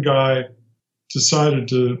German guy, decided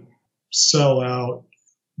to sell out,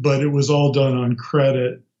 but it was all done on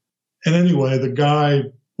credit. And anyway, the guy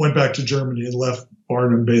went back to Germany and left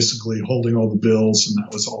Barnum basically holding all the bills, and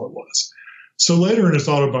that was all it was. So later in his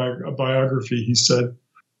autobiography, he said,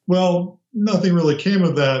 well, nothing really came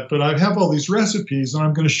of that, but I have all these recipes and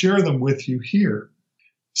I'm going to share them with you here.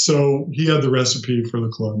 So he had the recipe for the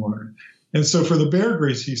cologne water. And so for the bear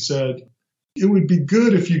grease, he said, it would be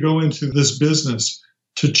good if you go into this business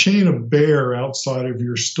to chain a bear outside of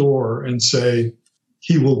your store and say,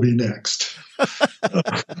 he will be next.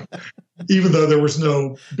 Even though there was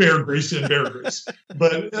no bear grease in bear grease.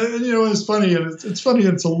 But, it's funny. And it's funny.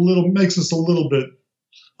 It's makes us a little bit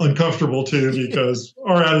uncomfortable too, because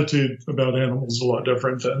our attitude about animals is a lot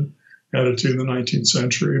different than attitude in the 19th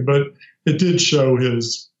century. But it did show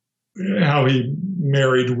how he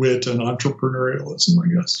married wit and entrepreneurialism, I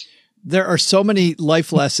guess. There are so many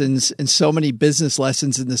life lessons and so many business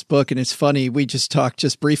lessons in this book. And it's funny, we just talked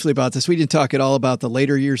briefly about this. We didn't talk at all about the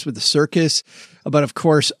later years with the circus, about, of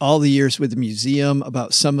course, all the years with the museum,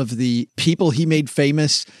 about some of the people he made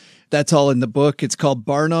famous. That's all in the book. It's called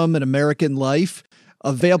Barnum, An American Life.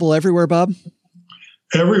 Available everywhere, Bob?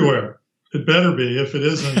 Everywhere. It better be. If it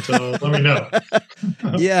isn't, let me know.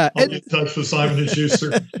 Yeah. I'll be in touch with Simon &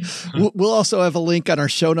 Schuster. We'll also have a link on our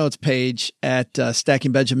show notes page at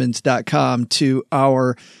stackingbenjamins.com to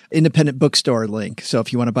our independent bookstore link. So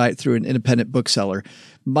if you want to buy it through an independent bookseller.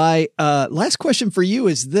 My last question for you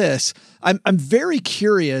is this. I'm very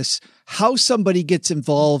curious how somebody gets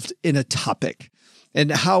involved in a topic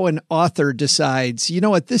and how an author decides, you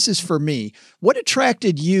know what, this is for me. What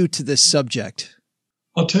attracted you to this subject?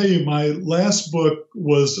 I'll tell you, my last book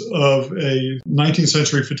was of a 19th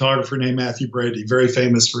century photographer named Matthew Brady, very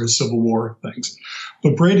famous for his Civil War things.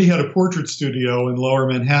 But Brady had a portrait studio in Lower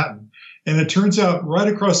Manhattan. And it turns out right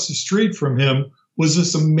across the street from him was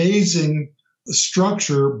this amazing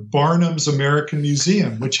structure, Barnum's American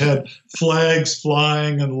Museum, which had flags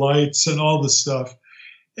flying and lights and all this stuff.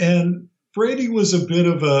 And Brady was a bit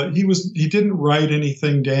of he didn't write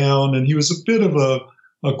anything down, and he was a bit of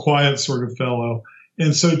a quiet sort of fellow.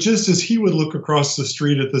 And so just as he would look across the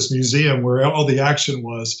street at this museum where all the action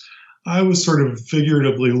was, I was sort of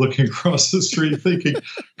figuratively looking across the street thinking,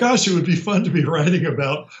 gosh, it would be fun to be writing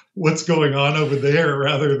about what's going on over there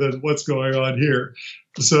rather than what's going on here.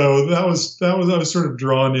 So I was sort of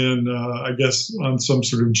drawn in, I guess, on some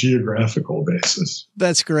sort of geographical basis.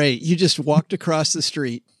 That's great. You just walked across the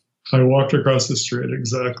street. I walked across the street,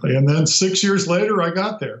 exactly. And then 6 years later, I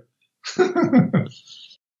got there.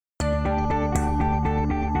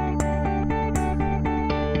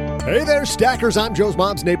 Hey there, Stackers. I'm Joe's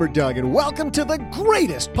mom's neighbor, Doug, and welcome to the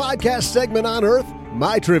greatest podcast segment on earth,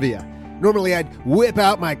 My Trivia. Normally, I'd whip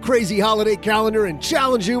out my crazy holiday calendar and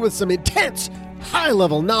challenge you with some intense,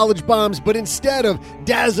 high-level knowledge bombs, but instead of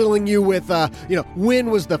dazzling you with, when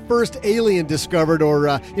was the first alien discovered, or,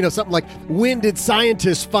 something like, when did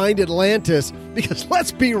scientists find Atlantis? Because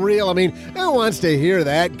let's be real, I mean, who wants to hear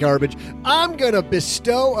that garbage? I'm going to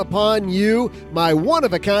bestow upon you my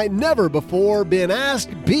one-of-a-kind, never-before-been-asked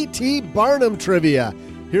PT Barnum trivia.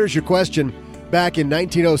 Here's your question. Back in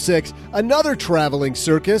 1906, another traveling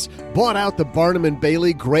circus bought out the Barnum &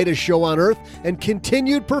 Bailey Greatest Show on Earth and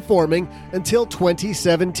continued performing until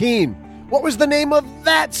 2017. What was the name of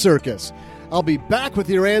that circus? I'll be back with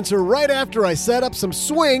your answer right after I set up some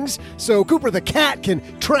swings so Cooper the cat can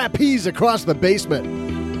trapeze across the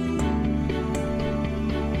basement.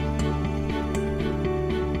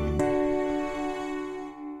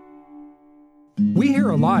 We hear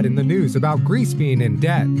a lot in the news about Greece being in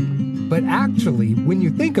debt. But actually, when you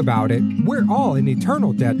think about it, we're all in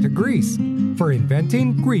eternal debt to Greece for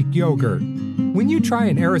inventing Greek yogurt. When you try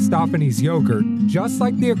an Aristophanes yogurt, just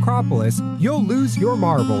like the Acropolis, you'll lose your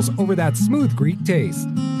marbles over that smooth Greek taste.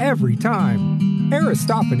 Every time.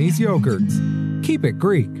 Aristophanes yogurts. Keep it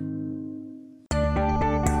Greek.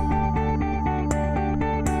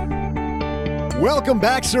 Welcome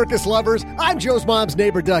back, circus lovers. I'm Joe's mom's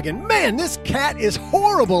neighbor, Doug, and man, this cat is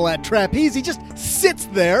horrible at trapeze. He just sits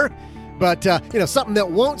there. But, something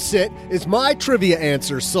that won't sit is my trivia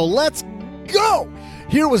answer. So let's go.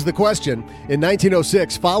 Here was the question. In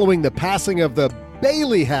 1906, following the passing of the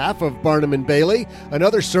Bailey half of Barnum & Bailey,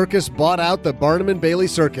 another circus bought out the Barnum & Bailey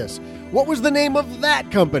Circus. What was the name of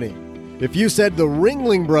that company? If you said the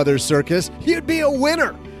Ringling Brothers Circus, you'd be a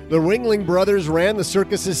winner. The Ringling Brothers ran the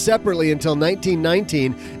circuses separately until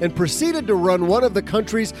 1919 and proceeded to run one of the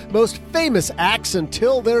country's most famous acts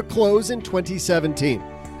until their close in 2017.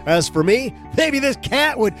 As for me, maybe this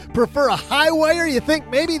cat would prefer a high wire. You think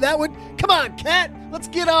maybe that would... Come on, cat, let's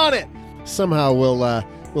get on it. Somehow we'll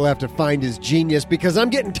have to find his genius because I'm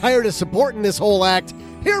getting tired of supporting this whole act.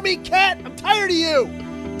 Hear me, cat? I'm tired of you.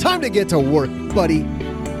 Time to get to work, buddy.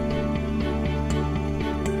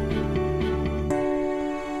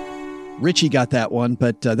 Richie got that one,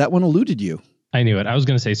 but that one eluded you. I knew it. I was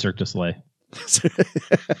going to say Cirque du Soleil.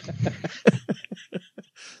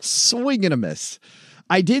 Swing and a miss.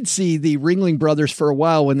 I did see the Ringling Brothers for a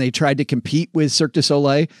while when they tried to compete with Cirque du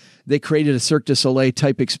Soleil. They created a Cirque du Soleil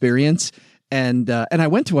type experience. And I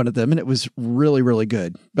went to one of them and it was really, really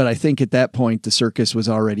good. But I think at that point, the circus was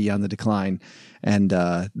already on the decline and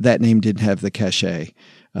that name didn't have the cachet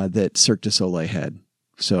that Cirque du Soleil had.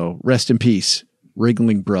 So rest in peace,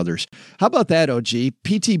 Ringling Brothers. How about that, OG?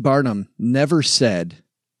 PT Barnum never said,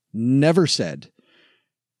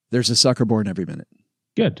 there's a sucker born every minute.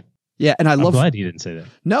 Good. Yeah, and I'm glad he didn't say that.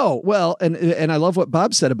 No, well, and I love what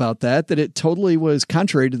Bob said about that it totally was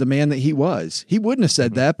contrary to the man that he was. He wouldn't have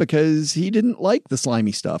said that because he didn't like the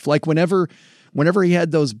slimy stuff. Like whenever he had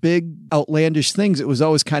those big outlandish things, it was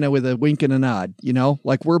always kind of with a wink and a nod,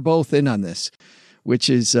 like we're both in on this, which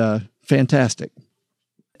is fantastic.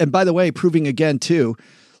 And by the way, proving again too,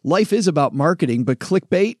 life is about marketing, but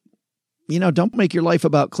clickbait, don't make your life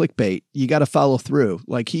about clickbait. You got to follow through.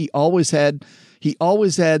 Like he always had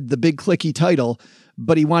the big clicky title,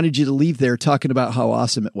 but he wanted you to leave there talking about how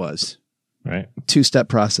awesome it was. Right. 2-step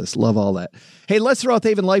process. Love all that. Hey, let's throw out the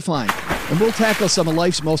Haven Lifeline and we'll tackle some of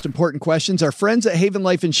life's most important questions. Our friends at Haven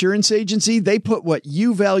Life Insurance Agency, they put what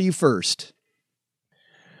you value first.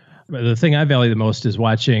 The thing I value the most is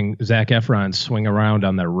watching Zac Efron swing around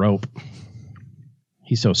on that rope.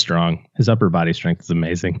 He's so strong. His upper body strength is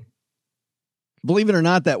amazing. Believe it or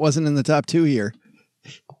not, that wasn't in the top 2 here.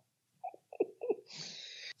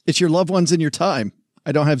 It's your loved ones and your time.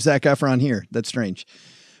 I don't have Zac Efron here. That's strange.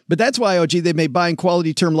 But that's why, OG, they made buying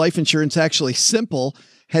quality term life insurance actually simple.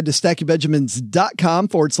 Head to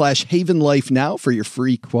stackingbenjamins.com/Haven Life now for your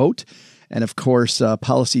free quote. And of course,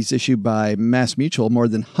 policies issued by Mass Mutual, more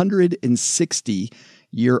than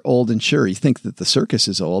 160-year-old insurer. You think that the circus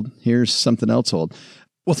is old. Here's something else old.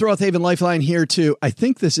 We'll throw out the Haven Lifeline here too. I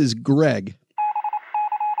think this is Greg.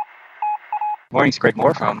 Morning, it's Greg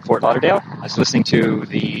Moore from Fort Lauderdale. I was listening to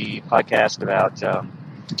the podcast about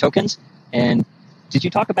tokens, and did you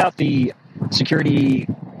talk about the security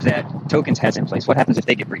that tokens has in place? What happens if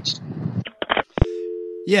they get breached?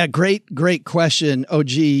 Yeah, great question.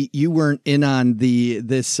 OG, you weren't in on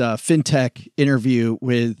this fintech interview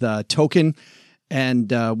with Token,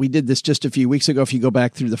 and we did this just a few weeks ago. If you go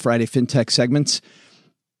back through the Friday fintech segments,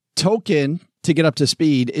 Token, to get up to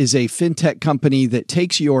speed, is a fintech company that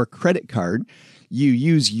takes your credit card. You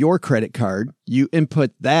use your credit card, you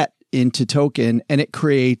input that into Token, and it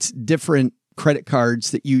creates different credit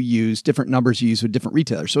cards that you use, different numbers you use with different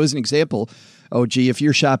retailers. So as an example, OG, if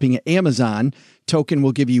you're shopping at Amazon, Token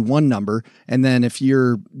will give you one number. And then if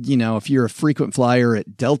you're a frequent flyer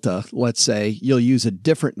at Delta, let's say, you'll use a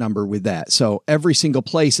different number with that. So every single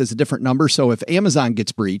place has a different number. So if Amazon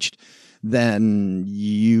gets breached, then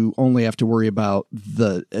you only have to worry about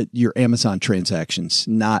your Amazon transactions,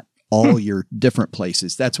 not all your different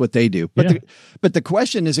places. That's what they do. But the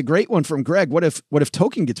question is a great one from Greg. What if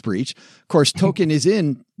Token gets breached? Of course, Token is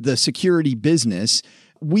in the security business.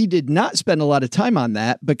 We did not spend a lot of time on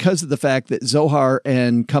that because of the fact that Zohar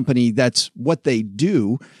and company, that's what they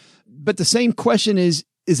do. But the same question is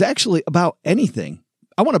actually about anything.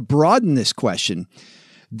 I want to broaden this question.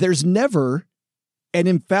 There's never an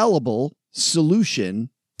infallible solution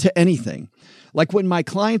to anything. Like when my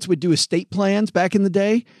clients would do estate plans back in the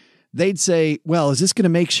day, they'd say, well, is this going to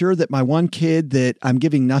make sure that my one kid that I'm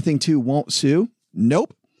giving nothing to won't sue?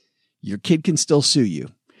 Nope. Your kid can still sue you.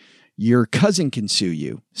 Your cousin can sue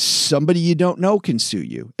you. Somebody you don't know can sue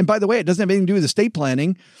you. And by the way, it doesn't have anything to do with estate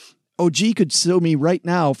planning. OG could sue me right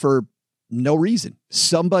now for no reason.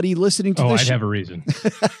 Somebody listening to this. I'd have a reason.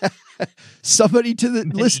 Somebody to the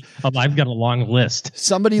list. I've got a long list.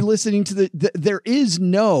 Somebody listening to there is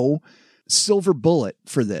no silver bullet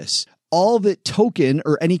for this. All that Token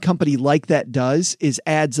or any company like that does is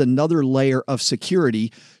adds another layer of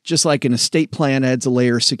security, just like an estate plan adds a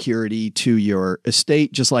layer of security to your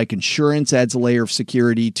estate, just like insurance adds a layer of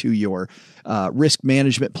security to your risk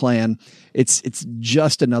management plan. It's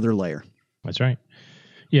just another layer. That's right.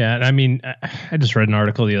 Yeah. And I mean, I just read an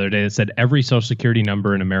article the other day that said every social security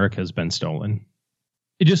number in America has been stolen.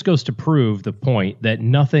 It just goes to prove the point that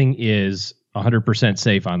nothing is 100%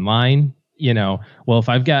 safe online. Well, if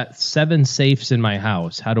I've got 7 safes in my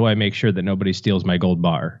house, how do I make sure that nobody steals my gold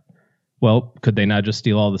bar? Well, could they not just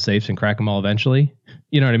steal all the safes and crack them all eventually?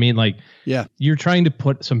 You know what I mean? Like, yeah, you're trying to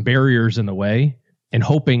put some barriers in the way and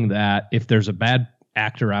hoping that if there's a bad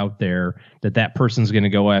actor out there, that person's going to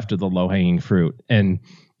go after the low hanging fruit. And,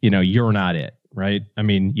 you're not it, right? I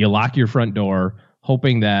mean, you lock your front door,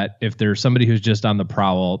 hoping that if there's somebody who's just on the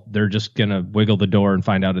prowl, they're just going to wiggle the door and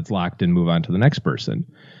find out it's locked and move on to the next person.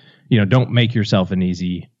 don't make yourself an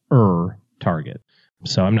easy target.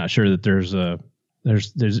 So I'm not sure that there's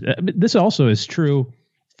this also is true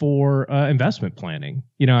for investment planning.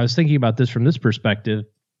 I was thinking about this from this perspective.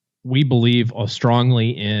 We believe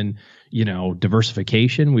strongly in,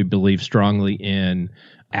 diversification. We believe strongly in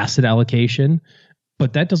asset allocation,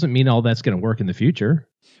 but that doesn't mean all that's going to work in the future.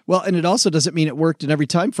 Well, and it also doesn't mean it worked in every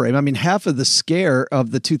time frame. I mean, half of the scare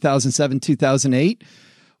of the 2007, 2008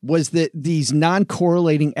 was that these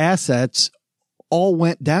non-correlating assets all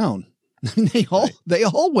went down. They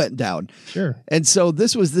all went down. Sure. And so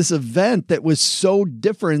this was this event that was so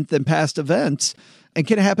different than past events. And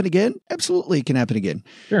can it happen again? Absolutely, it can happen again.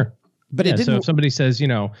 Sure. But it didn't. So if somebody says,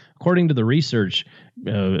 according to the research,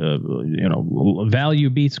 value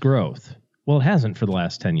beats growth. Well, it hasn't for the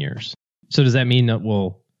last 10 years. So does that mean that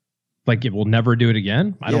it will never do it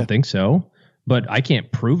again? I don't think so. But I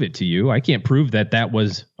can't prove it to you. I can't prove that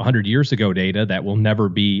was 100 years ago data that will never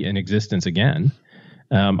be in existence again.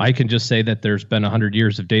 I can just say that there's been 100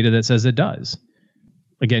 years of data that says it does.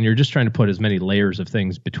 Again, you're just trying to put as many layers of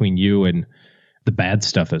things between you and the bad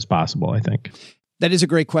stuff as possible, I think. That is a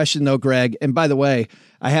great question, though, Greg. And by the way,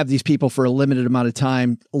 I have these people for a limited amount of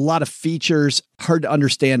time. A lot of features, hard to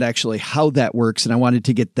understand actually how that works. And I wanted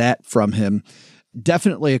to get that from him.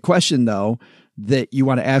 Definitely a question, though, that you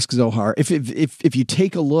want to ask Zohar. If you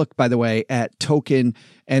take a look, by the way, at Token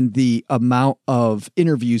and the amount of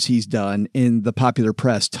interviews he's done in the popular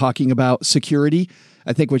press talking about security,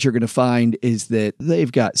 I think what you're going to find is that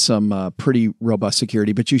they've got some pretty robust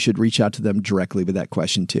security, but you should reach out to them directly with that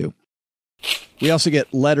question too. We also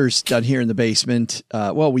get letters done here in the basement.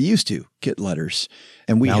 We used to get letters,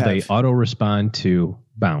 and they auto respond to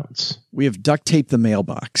bounce. We have duct taped the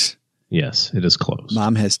mailbox. Yes, it is closed.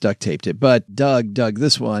 Mom has duct taped it, but Doug dug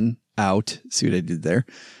this one out. See what I did there?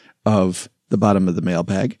 Of the bottom of the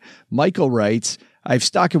mailbag. Michael writes, I have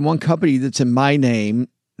stock in one company that's in my name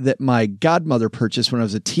that my godmother purchased when I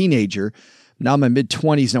was a teenager. Now I'm in my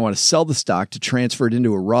mid-20s and I want to sell the stock to transfer it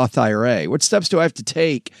into a Roth IRA. What steps do I have to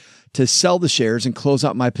take to sell the shares and close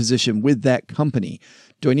out my position with that company?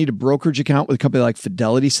 Do I need a brokerage account with a company like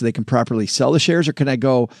Fidelity so they can properly sell the shares, or can I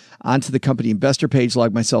go onto the company investor page,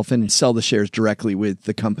 log myself in, and sell the shares directly with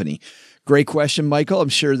the company? Great question, Michael. I'm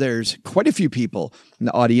sure there's quite a few people in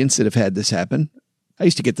the audience that have had this happen. I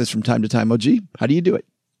used to get this from time to time. OG, how do you do it?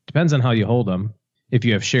 Depends on how you hold them. If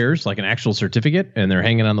you have shares, like an actual certificate, and they're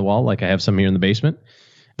hanging on the wall, like I have some here in the basement,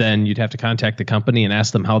 then you'd have to contact the company and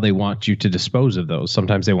ask them how they want you to dispose of those.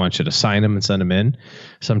 Sometimes they want you to sign them and send them in.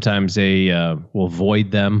 Sometimes they will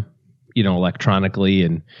void them, electronically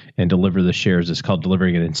and deliver the shares. It's called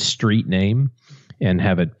delivering it in street name and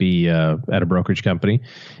have it be at a brokerage company.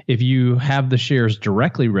 If you have the shares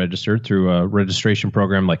directly registered through a registration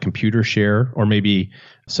program like ComputerShare, or maybe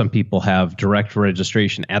some people have direct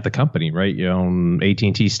registration at the company, right? You own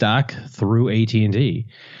AT&T stock through AT&T.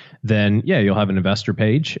 Then you'll have an investor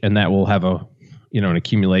page, and that will have an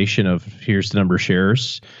accumulation of here's the number of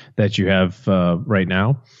shares that you have right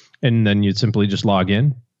now. And then you'd simply just log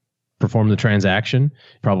in, perform the transaction,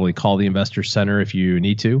 probably call the investor center if you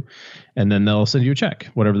need to, and then they'll send you a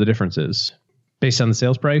check, whatever the difference is based on the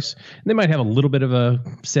sales price. And they might have a little bit of a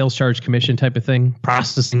sales charge commission type of thing,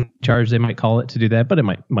 processing charge, they might call it to do that, but it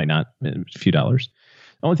might not, a few dollars.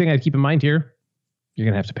 The only thing I'd keep in mind here, you're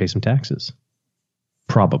going to have to pay some taxes.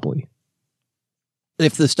 Probably.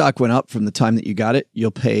 If the stock went up from the time that you got it,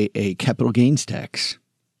 you'll pay a capital gains tax.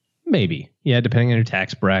 Maybe. Yeah, depending on your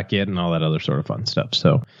tax bracket and all that other sort of fun stuff.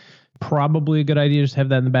 So probably a good idea just to have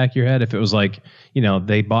that in the back of your head. If it was like,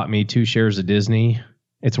 they bought me 2 shares of Disney,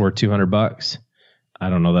 it's worth $200. I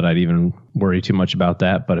don't know that I'd even worry too much about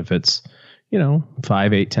that. But if it's, $5,000,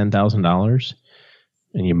 $8,000, $10,000,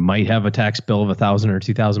 and you might have a tax bill of $1,000 or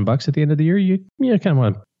 $2,000 at the end of the year, you kind of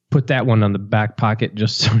want to put that one on the back pocket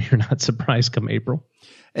just so you're not surprised come April.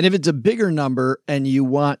 And if it's a bigger number and you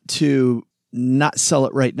want to not sell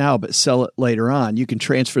it right now, but sell it later on, you can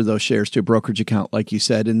transfer those shares to a brokerage account, like you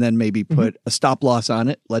said, and then maybe put a stop loss on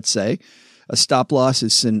it. Let's say a stop loss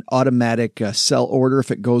is an automatic sell order.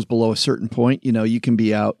 If it goes below a certain point, you can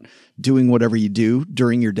be out doing whatever you do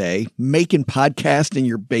during your day, making podcasts in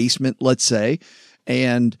your basement, let's say,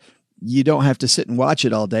 and you don't have to sit and watch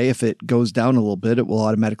it all day. If it goes down a little bit, it will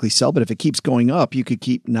automatically sell. But if it keeps going up, you could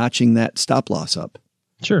keep notching that stop loss up.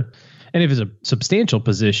 Sure. And if it's a substantial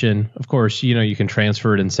position, of course, you can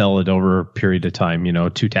transfer it and sell it over a period of time,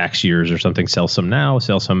 2 tax years or something. Sell some now,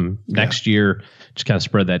 sell some next year. Just kind of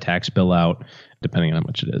spread that tax bill out depending on how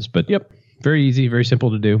much it is. But very easy, very simple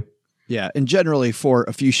to do. Yeah. And generally for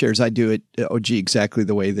a few shares, I do it, exactly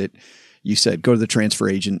the way that you said. Go to the transfer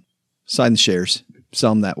agent, sign the shares,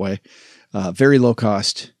 sell them that way. Very low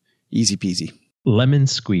cost. Easy peasy. Lemon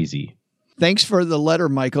squeezy. Thanks for the letter,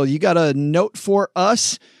 Michael. You got a note for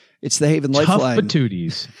us? It's the Haven Lifeline. Tough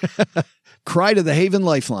patooties. Cry to the Haven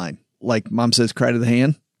Lifeline. Like Mom says, cry to the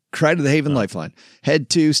hand. Cry to the Haven Lifeline. Head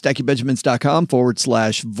to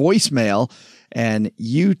stackybenjamins.com/voicemail, and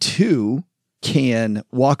you too can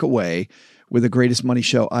walk away with the Greatest Money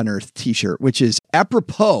Show on Earth t-shirt, which is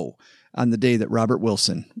apropos on the day that Robert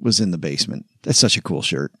Wilson was in the basement. That's such a cool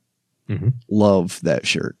shirt. Mm-hmm. Love that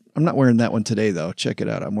shirt. I'm not wearing that one today, though. Check it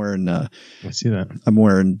out. I'm wearing, I see that. I'm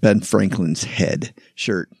wearing Ben Franklin's head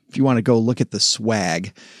shirt. If you want to go look at the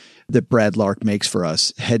swag that Brad Lark makes for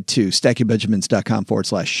us, head to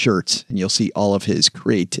stackybenjamins.com/shirts, and you'll see all of his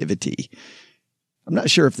creativity. I'm not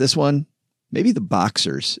sure if this one, maybe the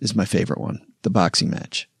Boxers is my favorite one. The boxing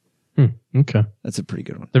match. Okay. That's a pretty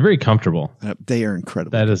good one. They're very comfortable. They are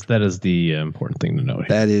incredible. That is the important thing to note here.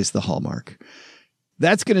 That is the hallmark.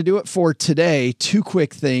 That's going to do it for today. Two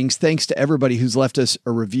quick things. Thanks to everybody who's left us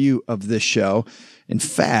a review of this show. In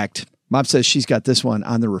fact, Mom says she's got this one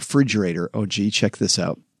on the refrigerator. Oh, gee, check this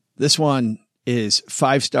out. This one is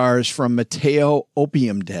 5 stars from Mateo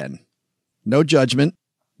Opium Den. No judgment.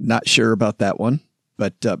 Not sure about that one.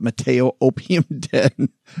 But Mateo Opium Den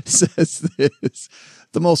says this.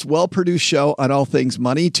 The most well-produced show on all things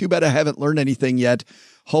money. Too bad I haven't learned anything yet.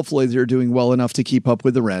 Hopefully they're doing well enough to keep up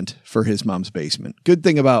with the rent for his mom's basement. Good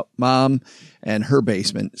thing about Mom and her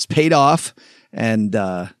basement. It's paid off and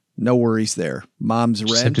no worries there. Mom's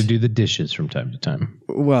Just rent. have to do the dishes from time to time.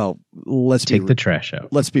 Well, let's take the trash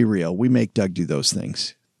out. Let's be real. We make Doug do those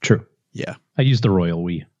things. True. Yeah. I use the royal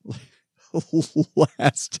we.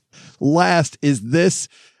 Last is this.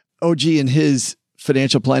 OG and his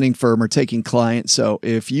financial planning firm are taking clients. So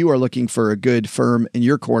if you are looking for a good firm in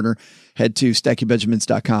your corner, head to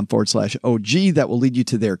stackybenjamins.com/OG. That will lead you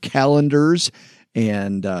to their calendars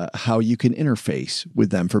and how you can interface with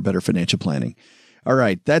them for better financial planning. All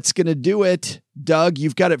right, that's going to do it. Doug,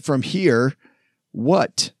 you've got it from here.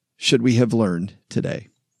 What should we have learned today?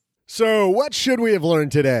 So what should we have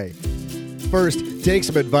learned today? First, take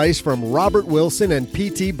some advice from Robert Wilson and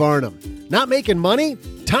PT Barnum. Not making money?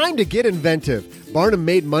 Time to get inventive. Barnum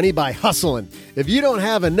made money by hustling. If you don't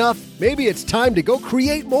have enough, maybe it's time to go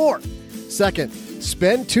create more. Second,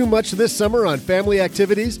 spend too much this summer on family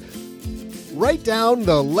activities. Write down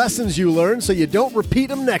the lessons you learned so you don't repeat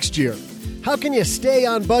them next year. How can you stay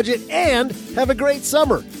on budget and have a great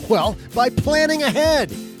summer? Well, by planning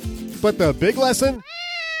ahead. But the big lesson?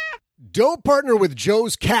 Don't partner with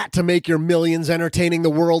Joe's cat to make your millions entertaining the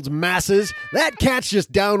world's masses. That cat's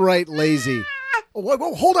just downright lazy.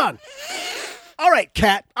 Whoa, hold on. All right,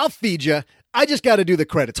 cat, I'll feed you. I just got to do the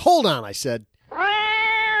credits. Hold on, I said.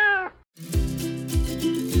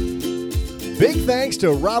 Big thanks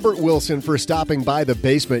to Robert Wilson for stopping by the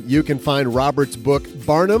basement. You can find Robert's book,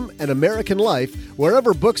 Barnum, An American Life,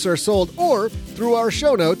 wherever books are sold or through our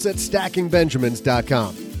show notes at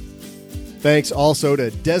stackingbenjamins.com. Thanks also to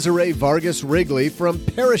Desiree Vargas Wrigley from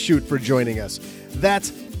Parachute for joining us.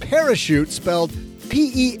 That's Parachute spelled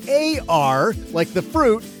P-E-A-R, like the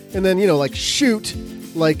fruit, and then, like shoot,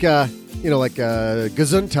 like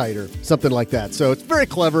Gesundheit or something like that. So it's very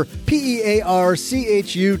clever.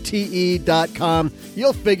 PEARCHUTE.com.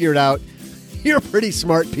 You'll figure it out. You're pretty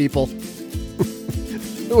smart people.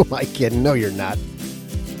 Who am I kidding? No, you're not.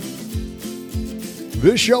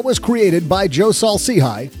 This show was created by Joe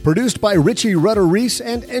Salsihai, produced by Richie Rutter-Reese,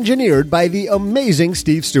 and engineered by the amazing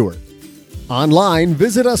Steve Stewart. Online,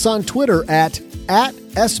 visit us on Twitter at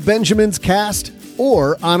 @SBenjaminsCast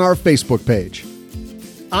or on our Facebook page.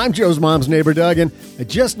 I'm Joe's mom's neighbor, Doug, and I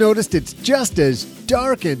just noticed it's just as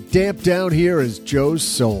dark and damp down here as Joe's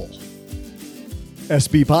soul.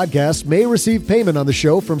 SB Podcasts may receive payment on the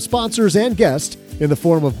show from sponsors and guests in the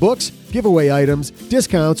form of books, giveaway items,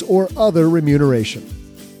 discounts, or other remuneration.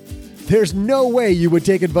 There's no way you would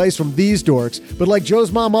take advice from these dorks, but like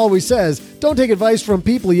Joe's mom always says, don't take advice from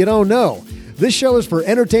people you don't know. This show is for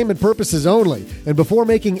entertainment purposes only, and before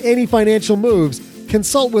making any financial moves,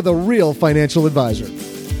 consult with a real financial advisor.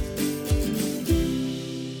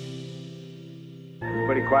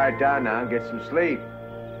 Everybody quiet down now and get some sleep.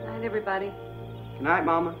 Good night, everybody. Good night,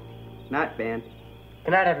 Mama. Good night, Ben.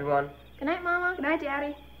 Good night, everyone. Good night, Mama. Good night,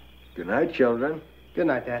 Daddy. Good night, children. Good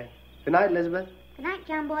night, Daddy. Good night, Elizabeth. Good night,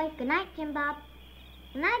 John Boy. Good night, Jim Bob.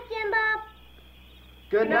 Good night, Jim Bob.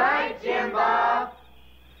 Good night, Jim Bob.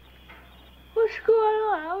 What's going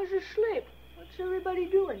on? I was asleep. What's everybody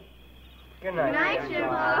doing? Good night, Good night, Jim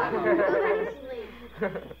Bob. Go to sleep.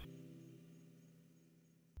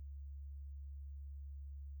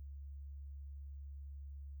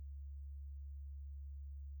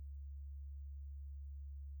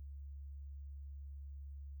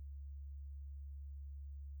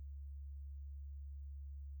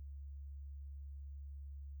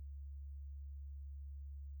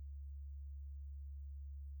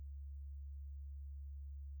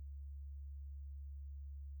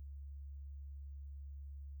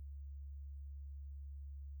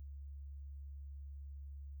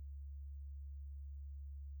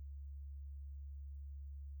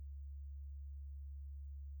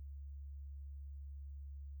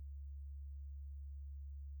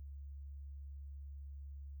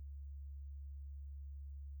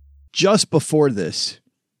 just before this,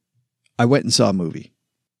 I went and saw a movie.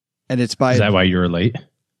 And it's by... Is that why you were late?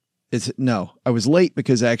 No, I was late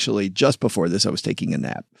because actually just before this, I was taking a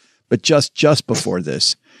nap. But just before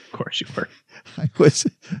this... Of course you were. I was.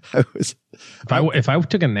 If I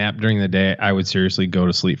took a nap during the day, I would seriously go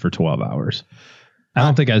to sleep for 12 hours. I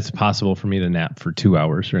don't think it's possible for me to nap for 2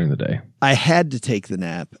 hours during the day. I had to take the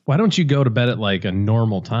nap. Why don't you go to bed at like a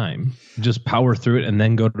normal time? Just power through it and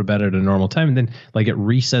then go to bed at a normal time, and then like it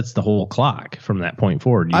resets the whole clock from that point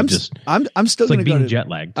forward. I'm still going to go jet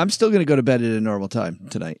lagged. I'm still going to go to bed at a normal time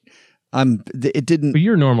tonight. It didn't. But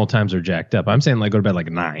your normal times are jacked up. I'm saying like go to bed like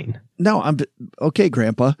 9. No, I'm okay,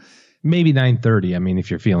 Grandpa. Maybe 9:30. I mean, if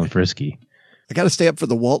you're feeling frisky. I got to stay up for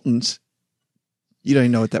the Waltons. You don't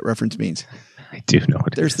even know what that reference means. I do know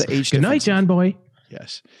what There's the age Good night, John boy.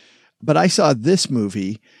 Yes. But I saw this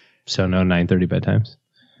movie. So no 9:30 bedtimes?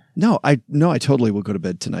 No, I totally will go to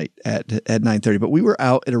bed tonight at 9:30. But we were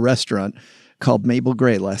out at a restaurant called Mabel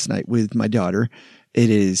Gray last night with my daughter. It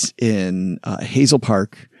is in Hazel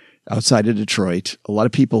Park outside of Detroit. A lot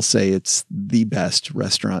of people say it's the best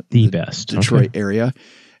restaurant in the Detroit area.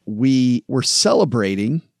 We were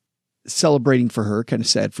celebrating for her, kind of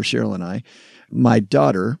sad for Cheryl and I. My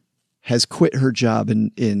daughter has quit her job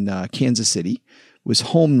in Kansas City, was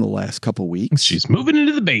home the last couple weeks. She's moving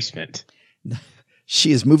into the basement.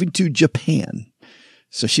 She is moving to Japan.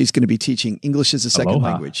 So she's going to be teaching English as a second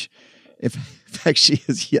language. In fact, she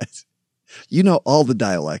is, yes. You know all the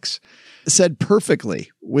dialects. Said perfectly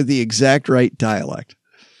with the exact right dialect.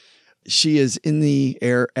 She is in the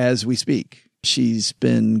air as we speak. She's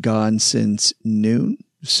been gone since noon.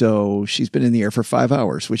 So she's been in the air for 5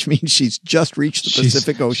 hours, which means she's just reached the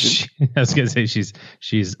Pacific Ocean. I was going to say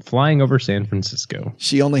she's flying over San Francisco.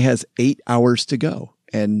 She only has 8 hours to go,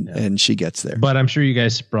 and she gets there. But I'm sure you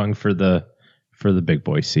guys sprung for the big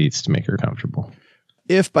boy seats to make her comfortable.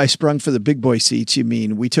 If by sprung for the big boy seats you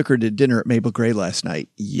mean we took her to dinner at Mabel Gray last night,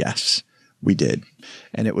 yes, we did,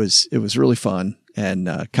 and it was really fun and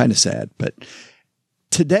kind of sad. But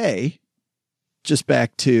today, just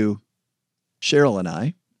back to Cheryl and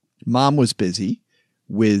I, Mom was busy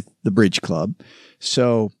with the Bridge Club.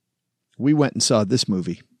 So we went and saw this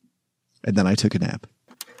movie, and then I took a nap.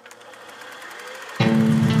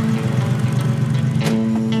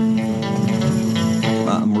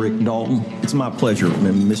 I'm Rick Dalton. It's my pleasure,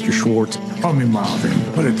 Mr. Schwartz. Call me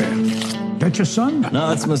Marvin. Put it there. That your son?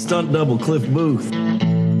 No, it's my stunt double, Cliff Booth.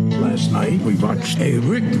 Last night, we watched a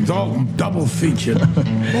Rick Dalton double feature.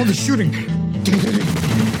 All the shooting.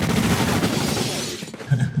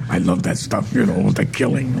 I love that stuff, the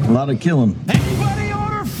killing. A lot of killing. Anybody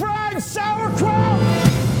order fried sauerkraut?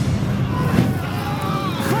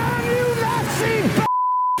 Can you not see?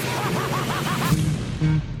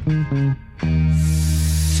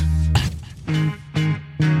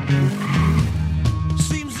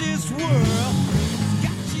 Seems this world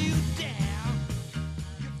got you down.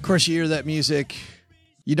 Of course, you hear that music.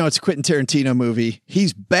 You know it's a Quentin Tarantino movie.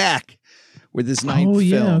 He's back with his ninth film.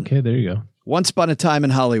 Yeah, okay, there you go. Once Upon a Time in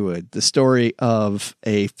Hollywood, the story of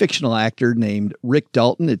a fictional actor named Rick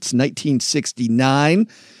Dalton. It's 1969,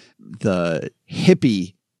 the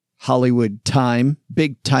hippie Hollywood time,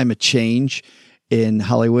 big time of change in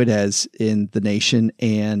Hollywood as in the nation.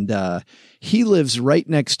 And he lives right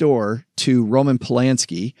next door to Roman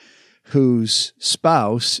Polanski, whose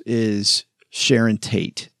spouse is Sharon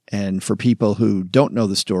Tate. And for people who don't know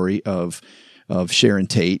the story of Sharon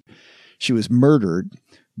Tate, she was murdered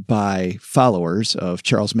by followers of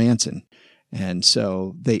Charles Manson. And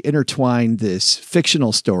so they intertwined this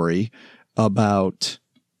fictional story about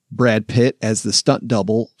Brad Pitt as the stunt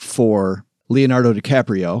double for Leonardo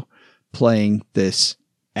DiCaprio, playing this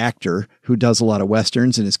actor who does a lot of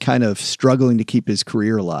Westerns and is kind of struggling to keep his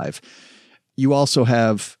career alive. You also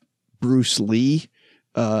have Bruce Lee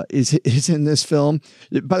is in this film.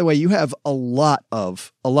 By the way, you have a lot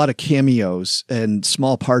of cameos and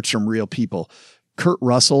small parts from real people. Kurt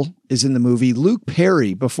Russell is in the movie. Luke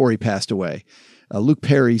Perry, before he passed away. Luke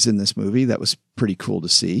Perry's in this movie. That was pretty cool to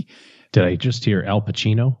see. Did I just hear Al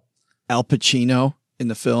Pacino? Al Pacino in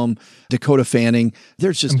the film. Dakota Fanning.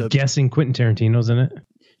 There's just I'm guessing Quentin Tarantino's in it.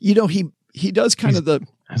 He does kind of the...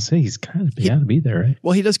 I say he's kind of got to be there, right?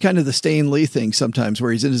 Well, he does kind of the Stan Lee thing sometimes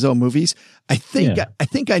where he's in his own movies. I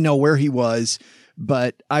think I know where he was,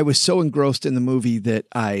 but I was so engrossed in the movie that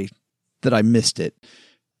I missed it.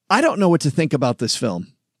 I don't know what to think about this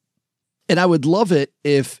film. And I would love it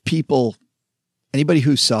if anybody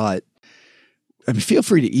who saw it, I mean, feel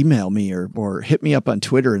free to email me or hit me up on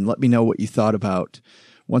Twitter and let me know what you thought about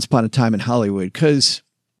Once Upon a Time in Hollywood. Because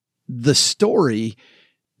the story,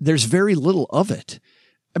 there's very little of it.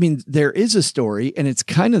 I mean, there is a story and it's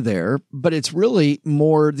kind of there, but it's really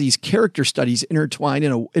more these character studies intertwined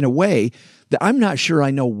in a way that I'm not sure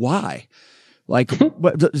I know why. Like,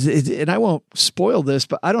 and I won't spoil this,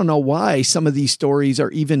 but I don't know why some of these stories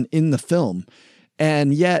are even in the film.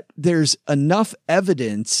 And yet there's enough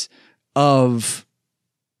evidence of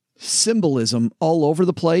symbolism all over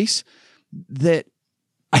the place that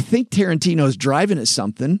I think Tarantino's driving at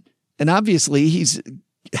something. And obviously he's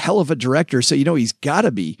a hell of a director, so he's got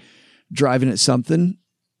to be driving at something.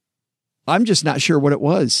 I'm just not sure what it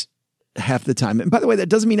was half the time. And by the way, that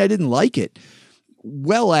doesn't mean I didn't like it.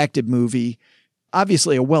 Well-acted movie,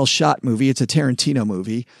 obviously a well-shot movie. It's a Tarantino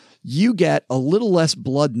movie. You get a little less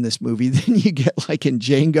blood in this movie than you get like in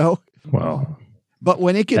Django. Well, but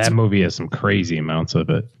when it gets, that movie has some crazy amounts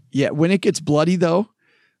of it. Yeah. When it gets bloody though,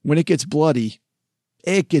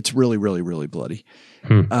 it gets really, really, really bloody.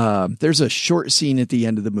 There's a short scene at the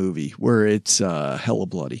end of the movie where it's hella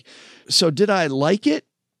bloody. So did I like it?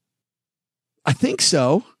 I think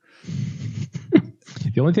so.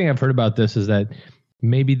 The only thing I've heard about this is that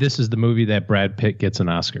maybe this is the movie that Brad Pitt gets an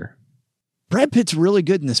Oscar. Brad Pitt's really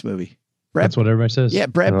good in this movie. That's what everybody says. Yeah,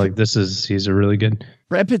 Brad Pitt. He's a really good.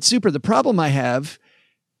 Brad Pitt's super. The problem I have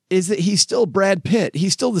is that he's still Brad Pitt.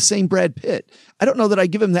 He's still the same Brad Pitt. I don't know that I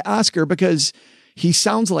give him the Oscar because he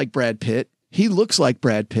sounds like Brad Pitt. He looks like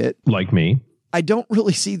Brad Pitt. Like me. I don't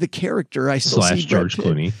really see the character. I still see George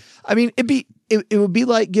Clooney. I mean, it would be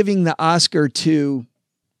like giving the Oscar to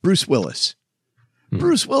Bruce Willis.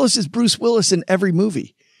 Bruce Willis is Bruce Willis in every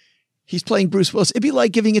movie. He's playing Bruce Willis. It'd be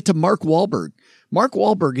like giving it to Mark Wahlberg. Mark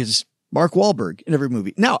Wahlberg is Mark Wahlberg in every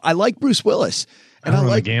movie. Now, I like Bruce Willis. And I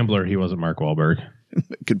like The Gambler. He wasn't Mark Wahlberg.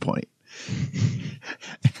 Good point.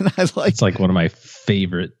 And it's like one of my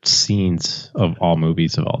favorite scenes of all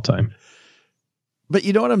movies of all time. But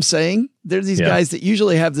you know what I'm saying? There's these guys that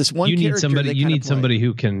usually have this one. You need somebody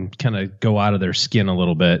who can kind of go out of their skin a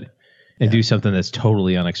little bit and do something that's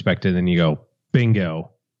totally unexpected. And you go,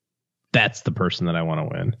 bingo. That's the person that I want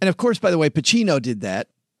to win. And of course, by the way, Pacino did that.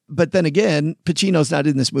 But then again, Pacino's not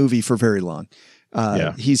in this movie for very long.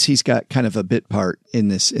 He's got kind of a bit part in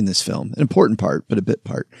this film, an important part, but a bit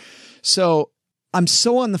part. So I'm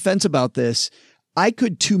so on the fence about this. I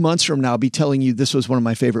could 2 months from now be telling you this was one of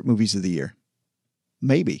my favorite movies of the year.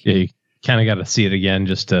 Maybe. Yeah, you kind of got to see it again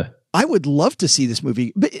just to. I would love to see this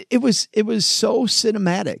movie, but it was so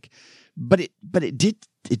cinematic, but it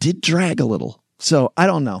did drag a little. So I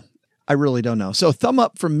don't know. I really don't know. So thumb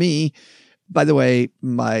up from me. By the way,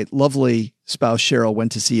 my lovely spouse Cheryl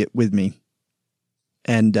went to see it with me,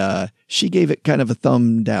 and she gave it kind of a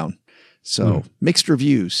thumb down. So mixed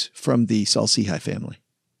reviews from the Salsihai family.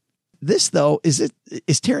 This though, is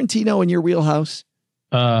Tarantino in your wheelhouse?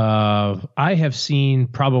 I have seen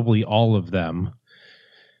probably all of them.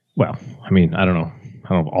 Well, I mean, I don't know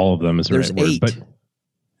if all of them is the right word, but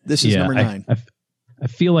this is number 9. I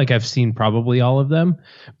feel like I've seen probably all of them,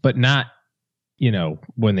 but not,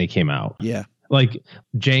 when they came out. Yeah. Like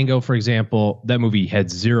Django, for example, that movie had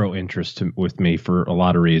zero interest with me for a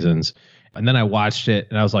lot of reasons. And then I watched it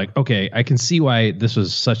and I was like, okay, I can see why this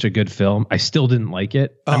was such a good film. I still didn't like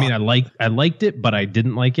it. I mean, I liked it, but I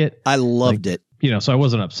didn't like it. I loved it. So I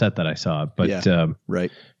wasn't upset that I saw it, but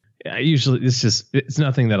right. Usually it's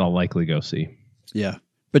nothing that I'll likely go see. Yeah.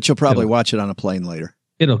 But you'll probably watch it on a plane later.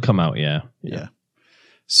 It'll come out. Yeah.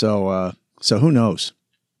 So who knows?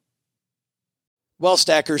 Well,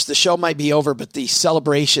 Stackers, the show might be over, but the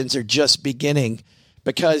celebrations are just beginning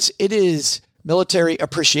because it is Military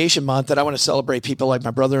Appreciation Month, and I want to celebrate people like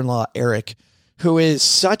my brother-in-law, Eric, who is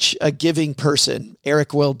such a giving person.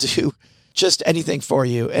 Eric will do just anything for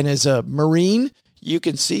you. And as a Marine, you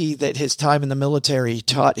can see that his time in the military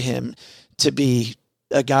taught him to be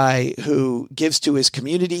a guy who gives to his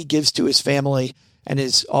community, gives to his family, and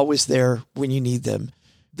is always there when you need them.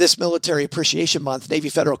 This Military Appreciation Month, Navy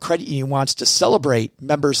Federal Credit Union wants to celebrate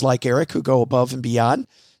members like Eric who go above and beyond.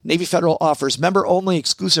 Navy Federal offers member-only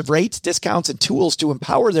exclusive rates, discounts, and tools to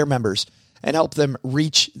empower their members and help them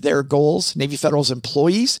reach their goals. Navy Federal's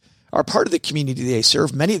employees are part of the community they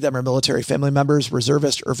serve. Many of them are military family members,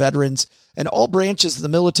 reservists, or veterans, and all branches of the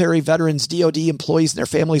military, veterans, DOD employees, and their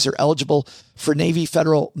families are eligible for Navy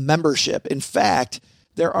Federal membership. In fact,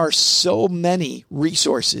 there are so many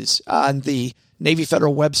resources on the Navy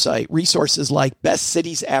Federal website, resources like Best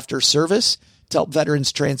Cities After Service to help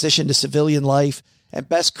veterans transition to civilian life, and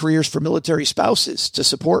Best Careers for Military Spouses to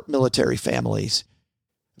support military families.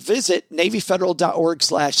 Visit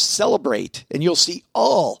NavyFederal.org/celebrate, and you'll see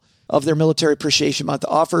all of their Military Appreciation Month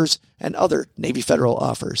offers and other Navy Federal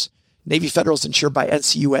offers. Navy Federal is insured by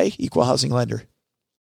NCUA, Equal Housing Lender.